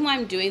 But the reason why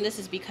I'm doing this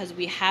is because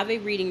we have a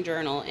reading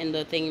journal in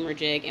the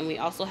thingamajig, and we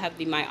also have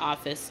the My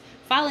Office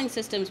filing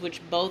systems,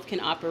 which both can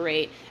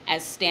operate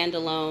as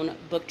standalone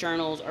book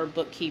journals or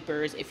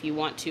bookkeepers if you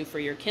want to for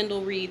your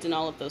Kindle reads and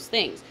all of those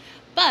things.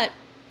 But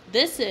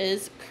this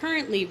is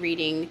currently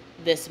reading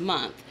this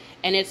month,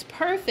 and it's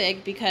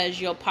perfect because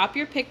you'll pop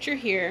your picture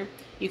here.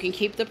 You can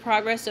keep the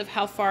progress of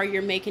how far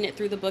you're making it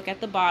through the book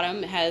at the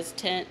bottom. It has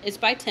 10, it's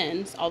by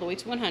 10s all the way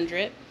to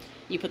 100.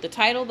 You put the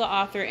title, the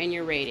author, and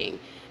your rating,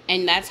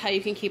 and that's how you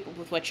can keep up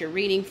with what you're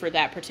reading for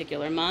that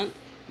particular month.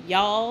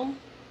 Y'all,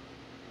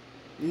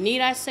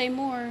 need I say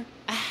more?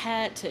 I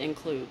had to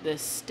include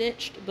this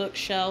stitched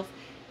bookshelf.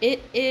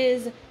 It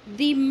is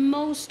the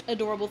most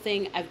adorable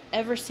thing I've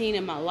ever seen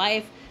in my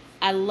life.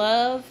 I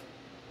love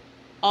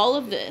all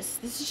of this.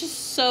 This is just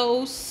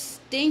so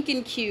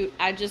stinking cute.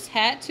 I just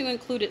had to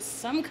include it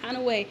some kind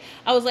of way.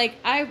 I was like,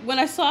 when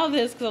I saw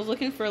this, because I was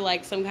looking for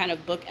some kind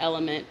of book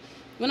element,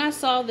 when I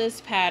saw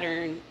this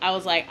pattern, I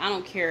was like, I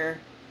don't care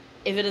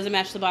if it doesn't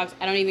match the box.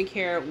 I don't even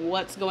care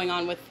what's going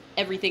on with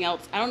everything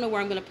else. I don't know where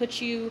I'm going to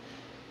put you,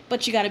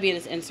 but you got to be in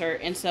this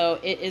insert. And so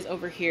it is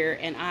over here,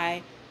 and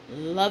I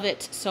love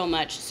it so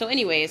much. So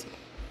anyways,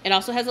 it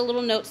also has a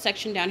little notes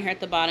section down here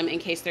at the bottom in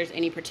case there's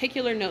any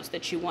particular notes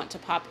that you want to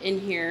pop in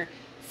here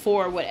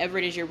for whatever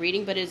it is you're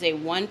reading, but it is a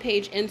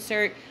 1-page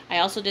insert. I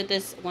also did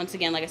this once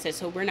again, like I said,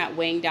 so we're not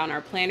weighing down our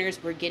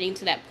planners. We're getting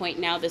to that point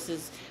now. This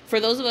is for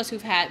those of us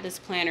who've had this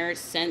planner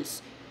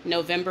since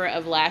November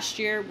of last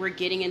year. We're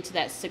getting into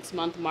that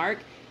 6-month mark.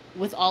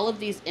 With all of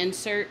these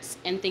inserts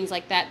and things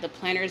like that, the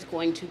planner is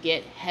going to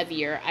get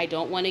heavier. I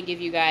don't want to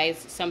give you guys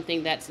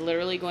something that's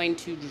literally going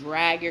to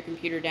drag your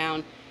computer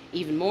down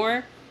even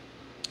more.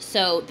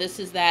 So this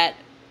is that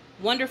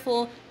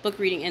wonderful book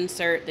reading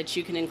insert that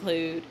you can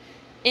include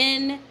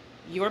in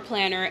your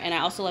planner, and I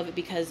also love it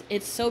because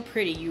it's so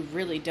pretty. You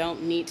really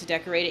don't need to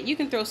decorate it. You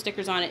can throw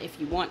stickers on it if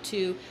you want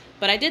to,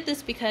 but I did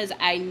this because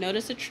I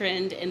noticed a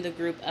trend in the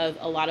group of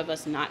a lot of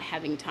us not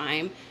having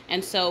time,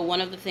 and so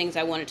one of the things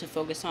I wanted to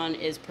focus on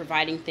is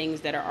providing things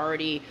that are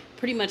already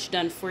pretty much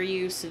done for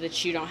you so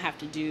that you don't have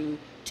to do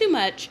too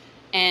much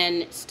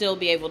and still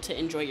be able to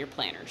enjoy your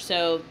planner.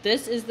 So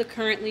this is the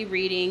currently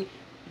reading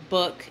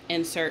book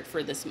insert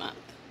for this month.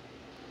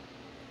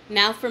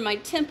 Now for my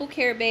Temple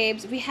Care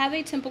babes, we have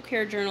a Temple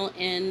Care journal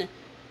in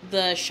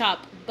the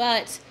shop,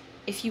 but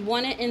if you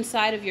want it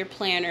inside of your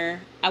planner,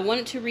 I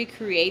wanted to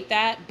recreate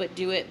that, but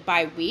do it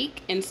by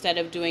week instead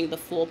of doing the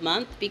full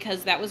month,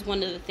 because that was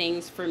one of the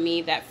things for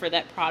me that for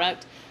that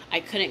product I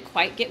couldn't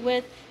quite get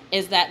with.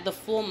 is that the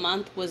full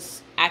month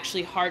was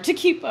actually hard to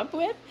keep up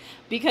with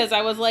because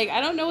I was like,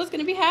 I don't know what's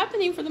going to be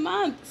happening for the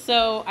month.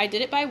 So I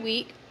did it by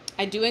week.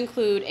 I do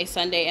include a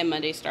Sunday and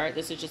Monday start.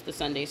 This is just the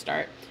Sunday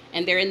start.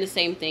 And they're in the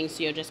same thing,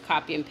 so you'll just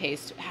copy and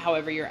paste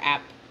however your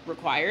app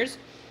requires.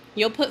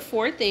 You'll put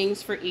 4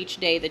 things for each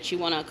day that you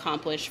want to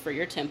accomplish for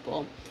your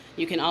temple.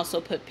 You can also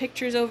put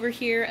pictures over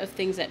here of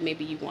things that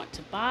maybe you want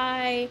to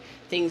buy,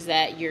 things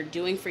that you're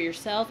doing for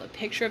yourself, a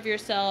picture of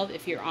yourself.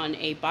 If you're on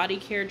a body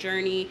care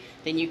journey,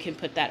 then you can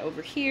put that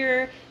over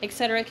here,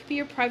 etc. It could be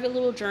your private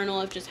little journal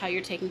of just how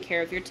you're taking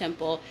care of your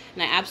temple.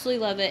 And I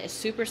absolutely love it. It's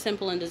super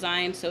simple in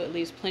design, so it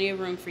leaves plenty of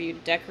room for you to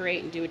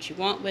decorate and do what you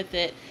want with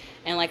it.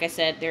 And like I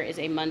said, there is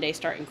a Monday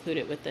start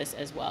included with this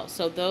as well.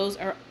 So those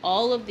are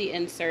all of the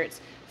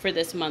inserts for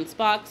this month's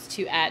box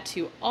to add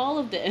to all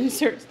of the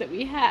inserts that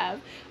we have,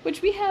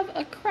 which we have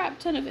a crap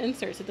ton of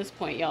inserts at this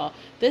point, y'all.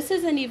 This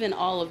isn't even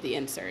all of the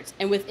inserts.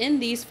 And within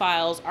these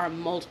files are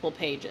multiple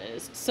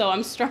pages. So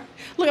I'm starting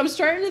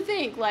to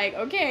think like,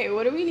 okay,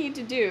 what do we need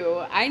to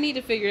do? I need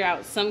to figure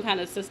out some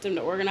kind of system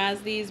to organize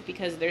these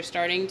because they're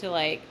starting to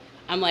like,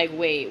 I'm like,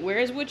 wait,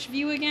 where's which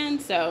view again?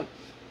 So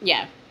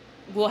yeah,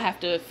 we'll have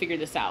to figure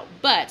this out.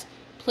 But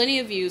plenty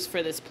of views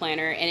for this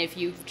planner, and if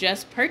you've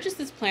just purchased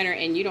this planner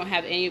and you don't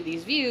have any of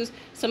these views,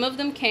 some of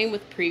them came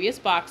with previous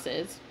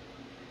boxes,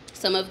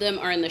 some of them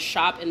are in the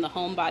shop in the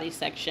home body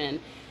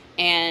section,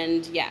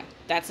 and yeah,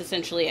 that's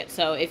essentially it.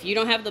 So if you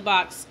don't have the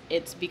box,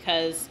 it's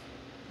because,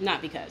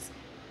 not because,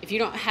 if you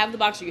don't have the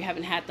box or you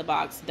haven't had the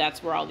box,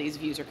 that's where all these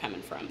views are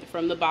coming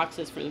from the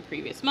boxes from the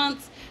previous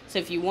months. So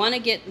if you want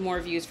to get more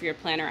views for your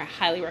planner, I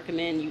highly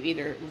recommend you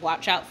either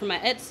watch out for my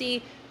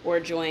Etsy or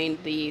join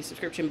the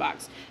subscription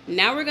box.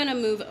 Now we're gonna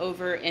move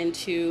over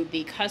into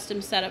the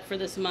custom setup for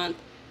this month.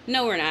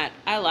 No, we're not.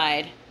 I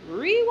lied.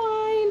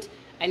 Rewind.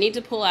 I need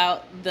to pull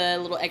out the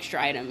little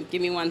extra item.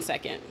 Give me 1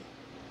 second.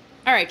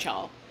 All right,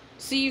 y'all.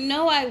 So you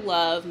know I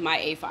love my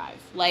A5.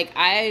 Like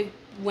I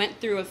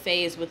went through a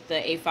phase with the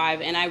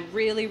A5 and I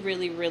really,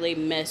 really, really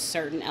miss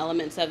certain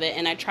elements of it.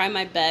 And I try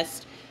my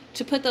best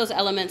to put those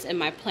elements in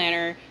my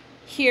planner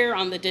here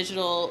on the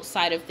digital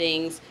side of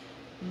things.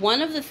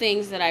 One of the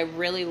things that I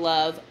really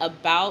love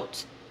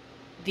about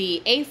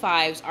the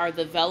A5s are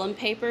the vellum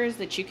papers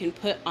that you can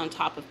put on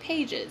top of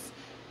pages.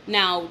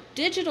 Now,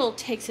 digital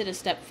takes it a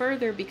step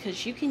further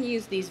because you can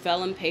use these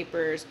vellum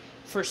papers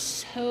for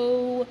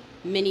so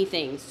many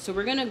things. So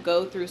we're gonna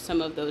go through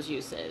some of those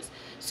uses.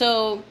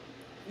 So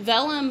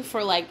vellum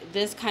for like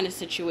this kind of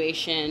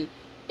situation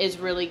is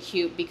really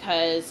cute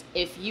because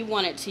if you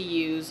wanted to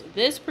use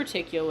this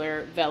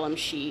particular vellum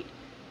sheet,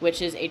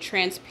 which is a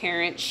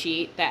transparent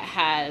sheet that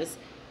has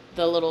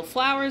the little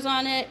flowers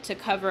on it to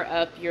cover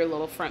up your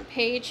little front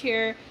page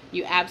here,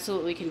 you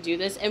absolutely can do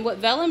this. And what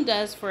vellum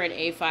does for an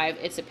A5,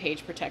 it's a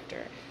page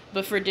protector.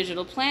 But for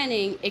digital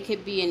planning, it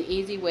could be an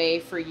easy way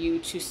for you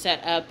to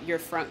set up your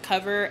front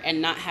cover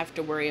and not have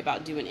to worry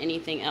about doing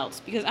anything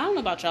else. Because I don't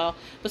know about y'all,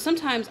 but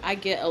sometimes I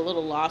get a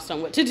little lost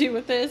on what to do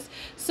with this.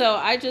 So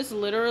I just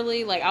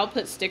literally, like, I'll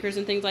put stickers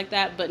and things like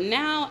that. But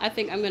now I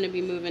think I'm going to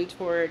be moving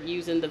toward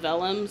using the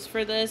vellums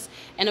for this.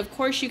 And of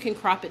course you can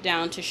crop it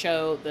down to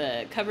show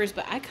the covers,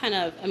 but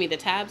the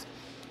tabs.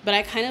 But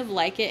I kind of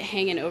like it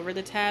hanging over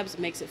the tabs. It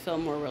makes it feel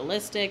more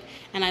realistic.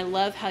 And I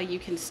love how you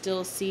can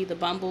still see the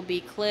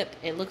bumblebee clip.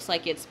 It looks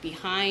like it's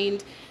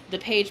behind the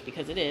page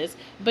because it is.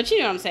 But you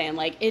know what I'm saying?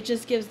 Like, it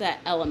just gives that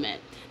element.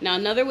 Now,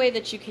 another way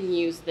that you can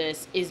use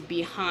this is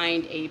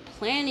behind a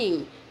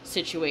planning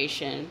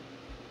situation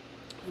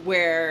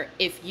where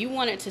if you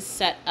wanted to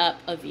set up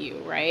a view,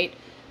 right?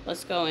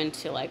 Let's go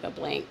into like a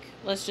blank.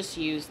 Let's just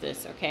use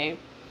this, okay?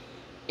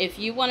 If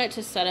you wanted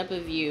to set up a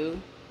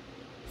view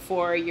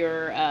for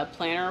your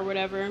planner or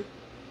whatever,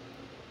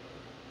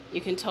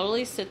 you can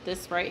totally sit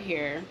this right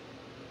here,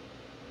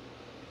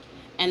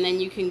 and then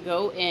you can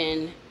go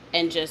in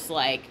and just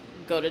like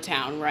go to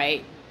town,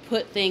 right?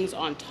 Put things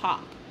on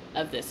top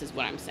of this is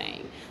what I'm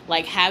saying.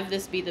 Like, have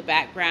this be the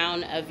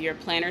background of your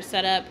planner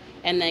setup,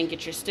 and then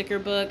get your sticker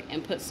book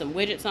and put some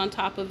widgets on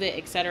top of it,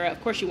 etc.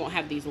 Of course, you won't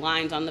have these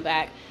lines on the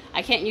back.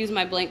 I can't use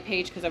my blank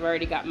page because I've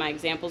already got my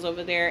examples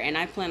over there, and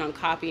I plan on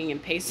copying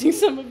and pasting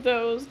some of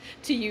those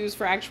to use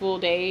for actual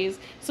days.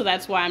 So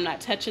that's why I'm not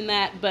touching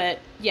that. But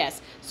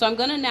yes, so I'm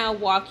gonna now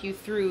walk you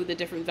through the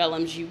different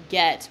vellums you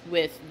get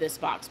with this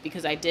box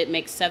because I did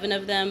make 7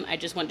 of them. I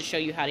just wanted to show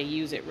you how to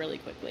use it really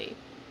quickly.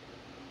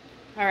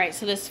 All right,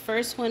 so this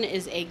first one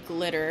is a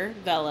glitter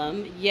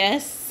vellum.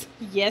 Yes,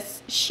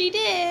 yes, she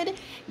did.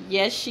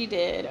 Yes, she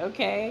did.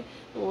 Okay,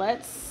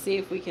 let's see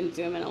if we can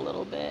zoom in a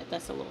little bit.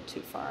 That's a little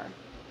too far.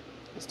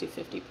 Let's do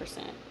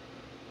 50%.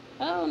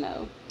 Oh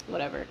no,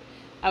 whatever.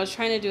 I was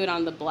trying to do it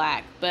on the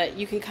black, but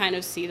you can kind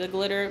of see the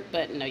glitter,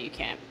 but no, you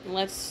can't.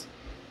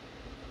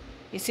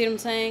 You see what I'm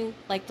saying?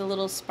 Like the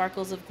little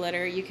sparkles of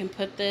glitter. You can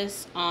put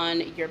this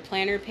on your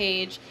planner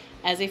page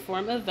as a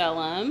form of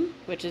vellum,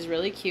 which is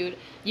really cute.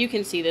 You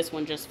can see this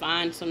one just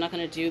fine, so I'm not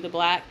gonna do the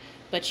black,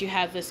 but you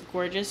have this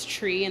gorgeous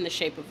tree in the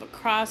shape of a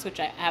cross, which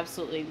I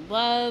absolutely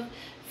love.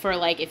 For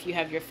like if you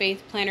have your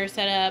faith planner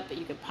set up,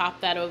 you could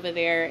pop that over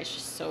there. It's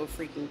just so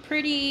freaking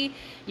pretty.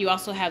 You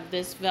also have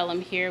this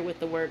vellum here with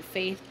the word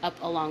faith up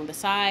along the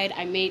side.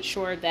 I made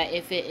sure that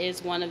if it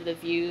is one of the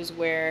views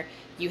where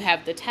you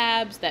have the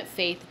tabs, that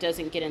faith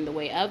doesn't get in the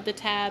way of the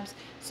tabs.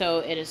 So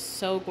it is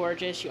so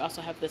gorgeous. You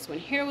also have this one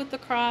here with the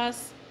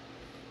cross.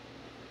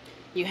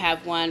 You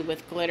have one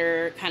with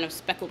glitter, kind of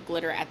speckled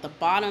glitter at the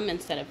bottom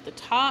instead of the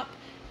top.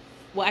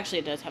 Well, actually,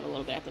 it does have a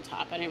little bit at the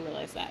top. I didn't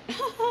realize that.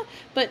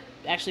 But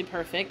actually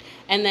perfect.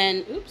 And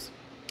then, oops,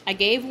 I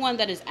gave one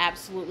that is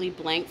absolutely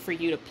blank for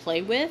you to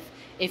play with.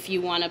 If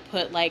you want to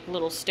put like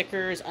little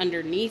stickers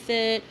underneath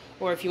it,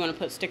 or if you want to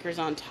put stickers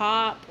on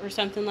top or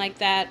something like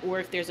that, or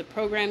if there's a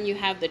program you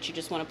have that you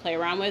just want to play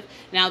around with.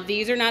 Now,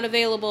 these are not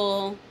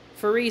available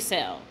for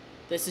resale.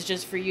 This is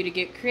just for you to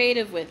get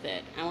creative with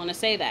it. I want to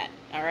say that,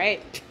 all right?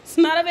 It's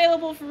not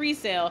available for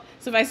resale.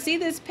 So if I see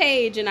this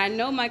page and I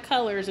know my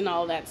colors and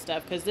all that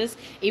stuff, because this,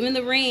 even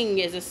the ring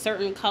is a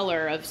certain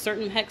color of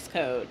certain hex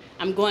code,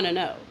 I'm going to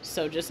know.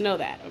 So just know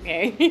that,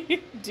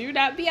 okay? Do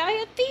not be out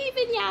here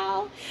thieving,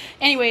 y'all.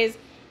 Anyways,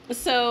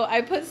 so I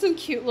put some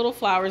cute little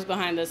flowers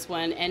behind this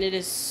one, and it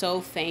is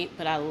so faint,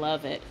 but I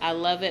love it. I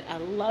love it. I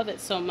love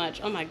it so much.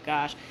 Oh my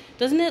gosh.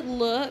 Doesn't it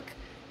look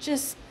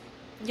just...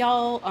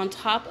 y'all, on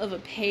top of a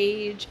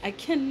page? I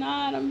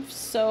cannot. I'm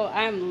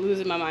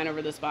losing my mind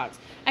over this box.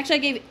 Actually, I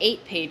gave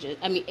 8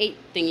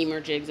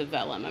 thingy-merjigs of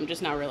vellum. I'm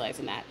just now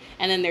realizing that.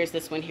 And then there's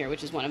this one here,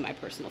 which is one of my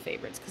personal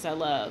favorites, because I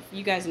love,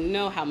 you guys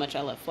know how much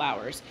I love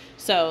flowers.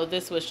 So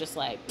this was just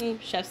like,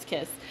 chef's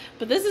kiss.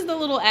 But this is the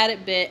little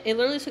added bit. It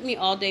literally took me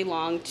all day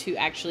long to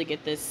actually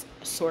get this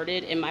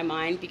sorted in my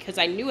mind, because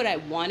I knew what I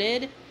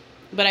wanted,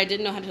 but I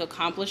didn't know how to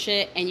accomplish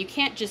it. And you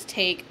can't just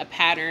take a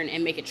pattern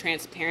and make it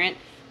transparent,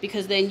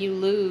 because then you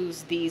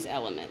lose these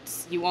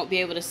elements. You won't be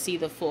able to see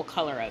the full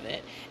color of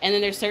it. And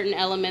then there's certain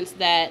elements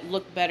that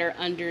look better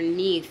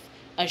underneath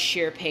a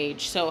sheer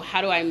page. So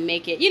how do I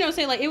make it,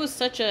 say like, it was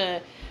such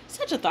a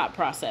thought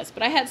process,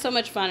 but I had so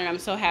much fun, and I'm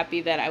so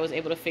happy that I was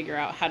able to figure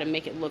out how to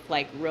make it look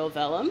like real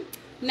vellum.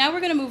 Now we're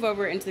gonna move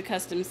over into the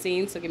custom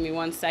scene, so give me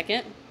 1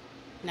 second.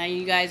 Now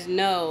you guys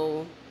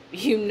know,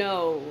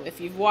 if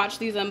you've watched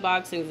these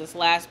unboxings, this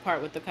last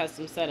part with the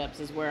custom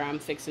setups is where I'm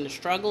fixing to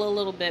struggle a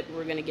little bit, but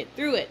we're gonna get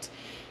through it.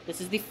 This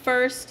is the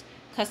first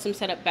custom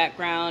setup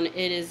background.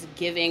 It is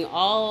giving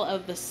all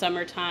of the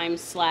summertime /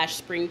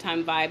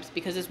 springtime vibes,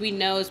 because as we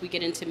know, as we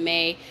get into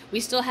May,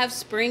 we still have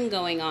spring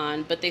going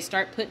on, but they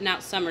start putting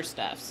out summer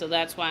stuff. So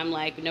that's why I'm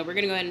like, no, we're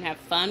gonna go ahead and have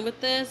fun with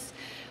this,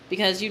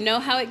 because you know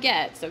how it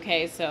gets,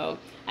 okay? So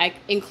I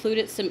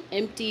included some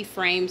empty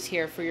frames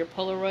here for your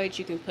Polaroids.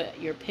 You can put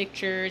your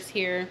pictures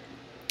here.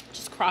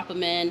 Just crop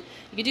them in.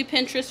 You could do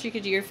Pinterest, you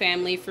could do your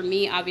family. For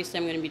me, obviously,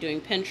 I'm going to be doing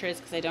Pinterest,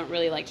 because I don't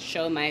really like to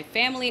show my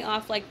family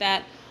off like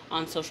that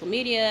on social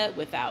media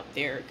without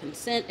their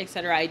consent,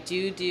 etc. I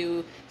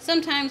do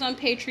sometimes on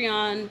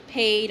Patreon,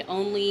 paid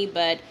only,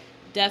 but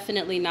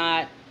definitely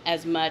not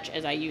as much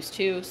as I used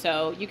to.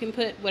 So you can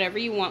put whatever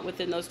you want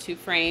within those 2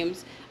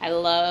 frames. I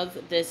love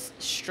this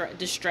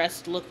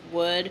distressed look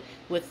wood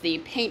with the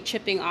paint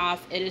chipping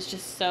off. It is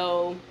just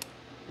so,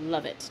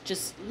 love it.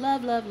 Just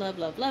love, love, love,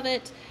 love, love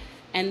it.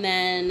 And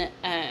then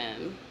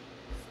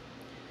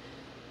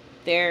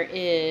there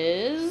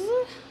is,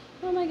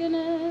 oh my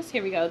goodness,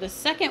 here we go, the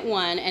second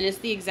one, and it's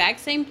the exact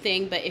same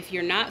thing, but if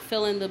you're not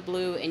feeling the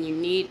blue and you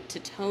need to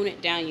tone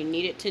it down, you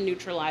need it to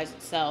neutralize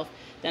itself,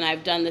 then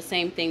I've done the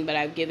same thing, but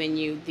I've given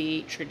you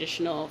the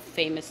traditional,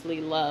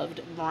 famously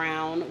loved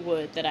brown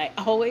wood that I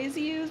always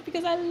use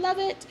because I love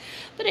it.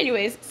 But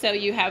anyways, so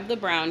you have the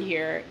brown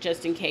here,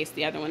 just in case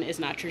the other one is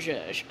not your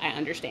zhuzh. I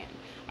understand,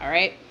 all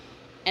right?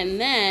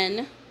 And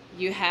then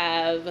you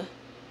have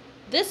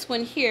this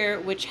one here,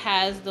 which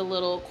has the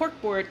little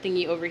corkboard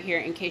thingy over here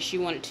in case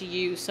you wanted to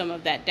use some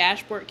of that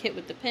dashboard kit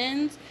with the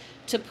pins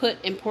to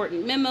put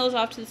important memos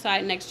off to the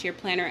side next to your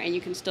planner, and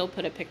you can still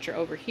put a picture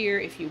over here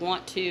if you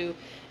want to,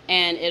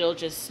 and it'll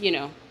just,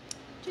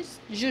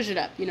 just zhuzh it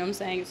up, you know what I'm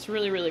saying? It's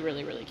really, really,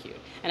 really, really cute.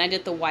 And I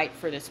did the white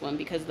for this one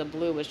because the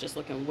blue was just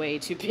looking way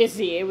too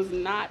busy. It was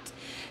not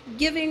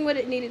giving what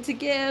it needed to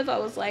give. I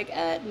was like,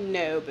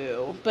 no,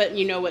 boo. But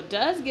you know what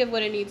does give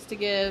what it needs to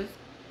give?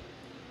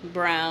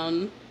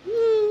 Brown.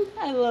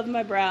 I love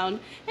my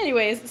brown.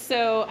 Anyways,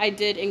 so I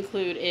did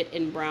include it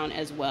in brown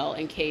as well,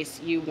 in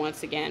case you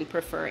once again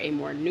prefer a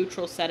more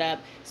neutral setup,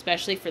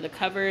 especially for the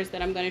covers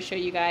that I'm going to show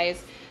you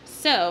guys.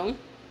 So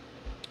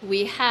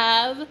we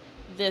have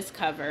this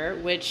cover,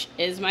 which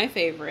is my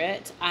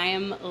favorite. I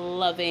am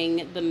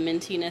loving the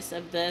mintiness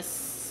of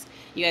this.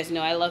 You guys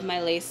know I love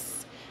my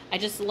lace.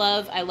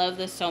 I love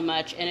this so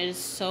much, and it is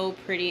so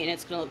pretty, and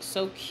it's gonna look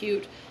so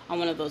cute on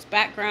one of those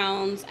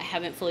backgrounds. I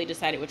haven't fully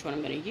decided which one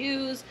I'm gonna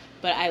use,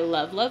 but I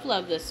love, love,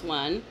 love this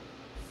one.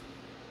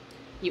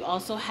 You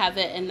also have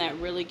it in that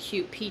really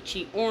cute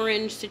peachy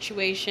orange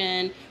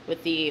situation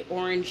with the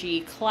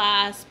orangey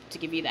clasp to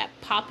give you that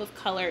pop of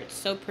color. It's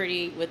so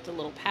pretty with the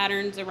little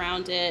patterns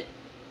around it.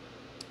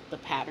 The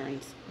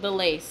patterns, the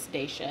lace,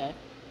 Daisha.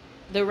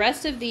 The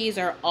rest of these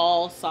are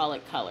all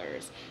solid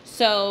colors.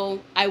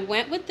 So I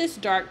went with this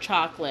dark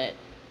chocolate,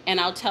 and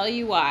I'll tell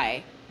you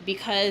why.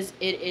 Because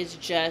it is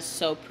just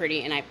so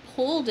pretty, and I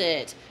pulled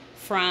it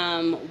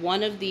from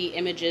one of the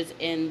images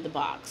in the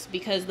box,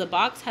 because the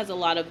box has a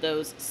lot of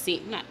those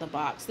not the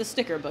box, the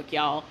sticker book,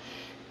 y'all.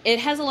 It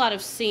has a lot of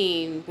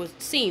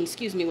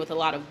with a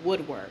lot of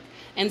woodwork.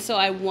 And so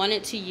I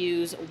wanted to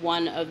use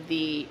one of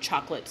the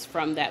chocolates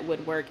from that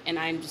woodwork, and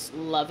I'm just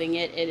loving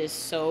it. It is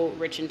so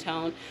rich in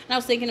tone. And I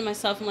was thinking to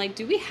myself, I'm like,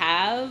 do we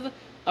have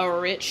a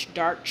rich,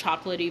 dark,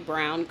 chocolatey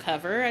brown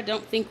cover? I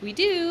don't think we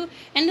do.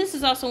 And this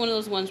is also one of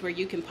those ones where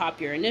you can pop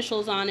your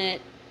initials on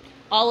it.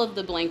 All of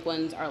the blank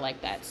ones are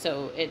like that,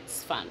 so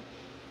it's fun.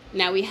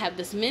 Now we have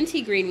this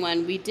minty green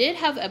one. We did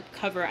have a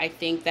cover, I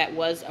think, that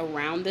was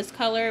around this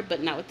color,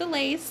 but not with the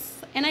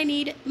lace. And I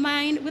need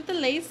mine with the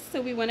lace,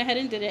 so we went ahead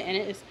and did it, and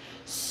it is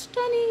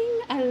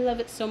stunning. I love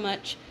it so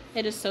much.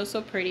 It is so,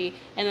 so pretty.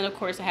 And then, of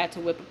course, I had to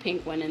whip a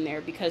pink one in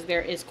there because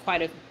there is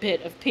quite a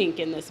bit of pink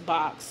in this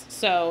box.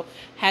 So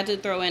had to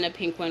throw in a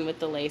pink one with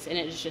the lace, and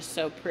it is just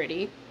so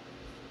pretty.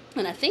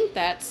 And I think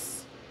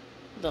that's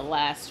the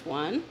last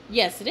one.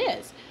 Yes, it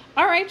is.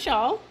 All right,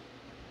 y'all.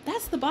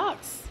 That's the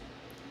box.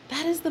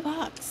 That is the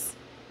box.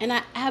 And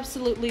I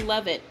absolutely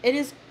love it. It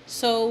is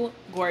so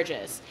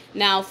gorgeous.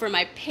 Now, for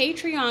my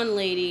Patreon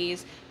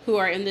ladies who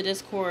are in the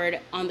Discord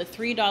on the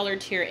 $3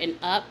 tier and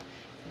up,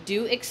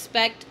 do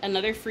expect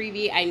another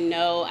freebie. I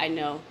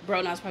know.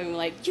 Bro, now it's probably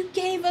like, you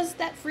gave us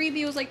that freebie.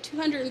 It was like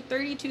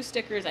 232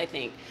 stickers, I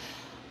think.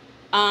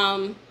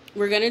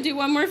 We're going to do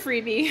one more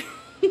freebie.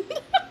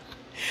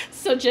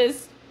 So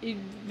just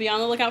be on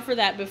the lookout for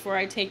that before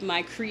I take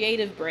my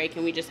creative break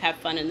and we just have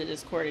fun in the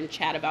Discord and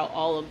chat about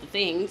all of the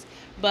things.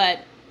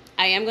 But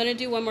I am going to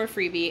do one more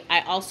freebie.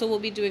 I also will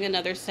be doing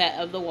another set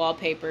of the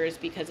wallpapers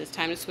because it's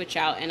time to switch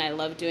out, and I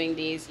love doing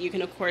these. You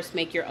can, of course,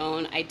 make your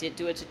own. I did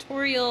do a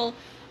tutorial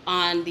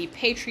on the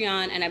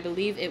Patreon, and I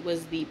believe it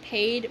was the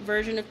paid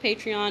version of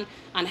Patreon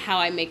on how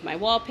I make my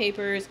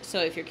wallpapers.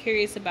 So if you're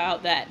curious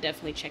about that,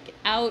 definitely check it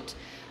out.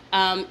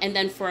 And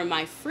then for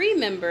my free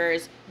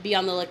members, be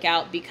on the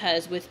lookout,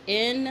 because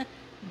within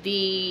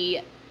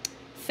the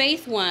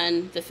faith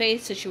one, the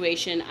faith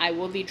situation, I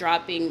will be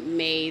dropping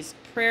May's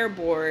prayer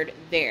board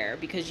there,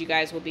 because you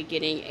guys will be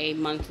getting a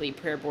monthly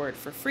prayer board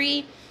for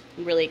free.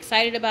 I'm really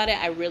excited about it.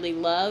 I really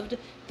loved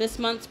this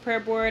month's prayer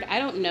board. I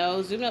don't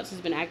know, Zoom Notes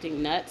has been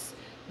acting nuts,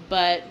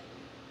 but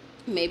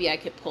maybe I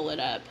could pull it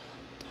up.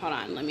 Hold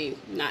on, let me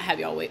not have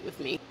y'all wait with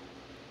me.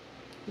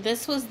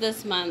 This was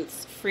this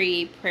month's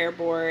free prayer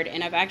board,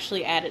 and I've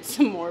actually added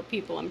some more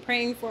people I'm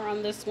praying for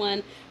on this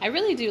one. I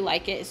really do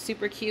like it. It's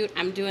super cute.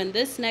 I'm doing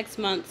this next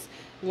month's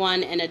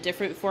one in a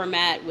different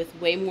format with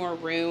way more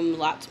room,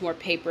 lots more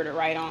paper to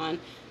write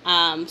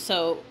on.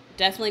 So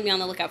definitely be on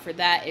the lookout for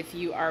that if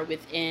you are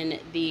within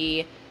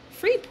the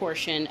free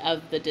portion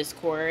of the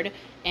Discord.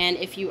 And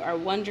if you are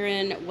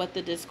wondering what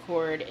the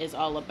Discord is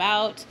all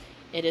about,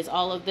 it is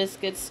all of this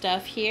good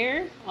stuff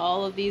here,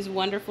 all of these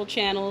wonderful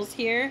channels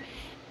here.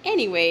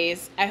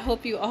 Anyways, I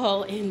hope you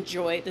all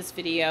enjoyed this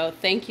video.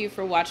 Thank you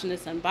for watching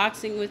this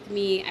unboxing with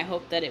me. I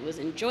hope that it was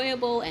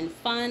enjoyable and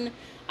fun.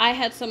 I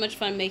had so much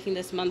fun making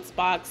this month's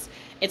box.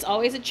 It's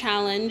always a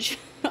challenge.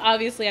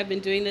 Obviously, I've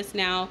been doing this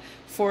now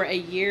for a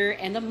year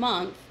and a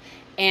month,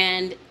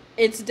 and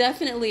it's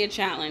definitely a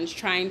challenge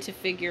trying to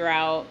figure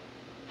out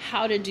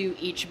how to do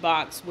each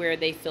box where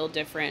they feel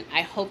different.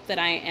 I hope that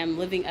I am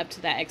living up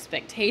to that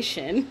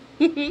expectation.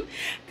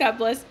 God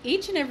bless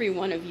each and every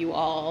one of you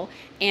all,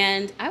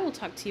 and I will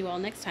talk to you all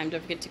next time.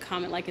 Don't forget to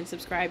comment, like, and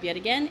subscribe yet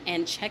again,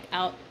 and check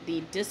out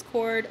the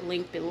Discord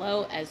link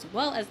below, as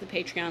well as the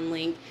Patreon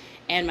link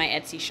and my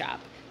Etsy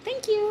shop.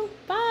 Thank you.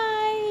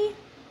 Bye.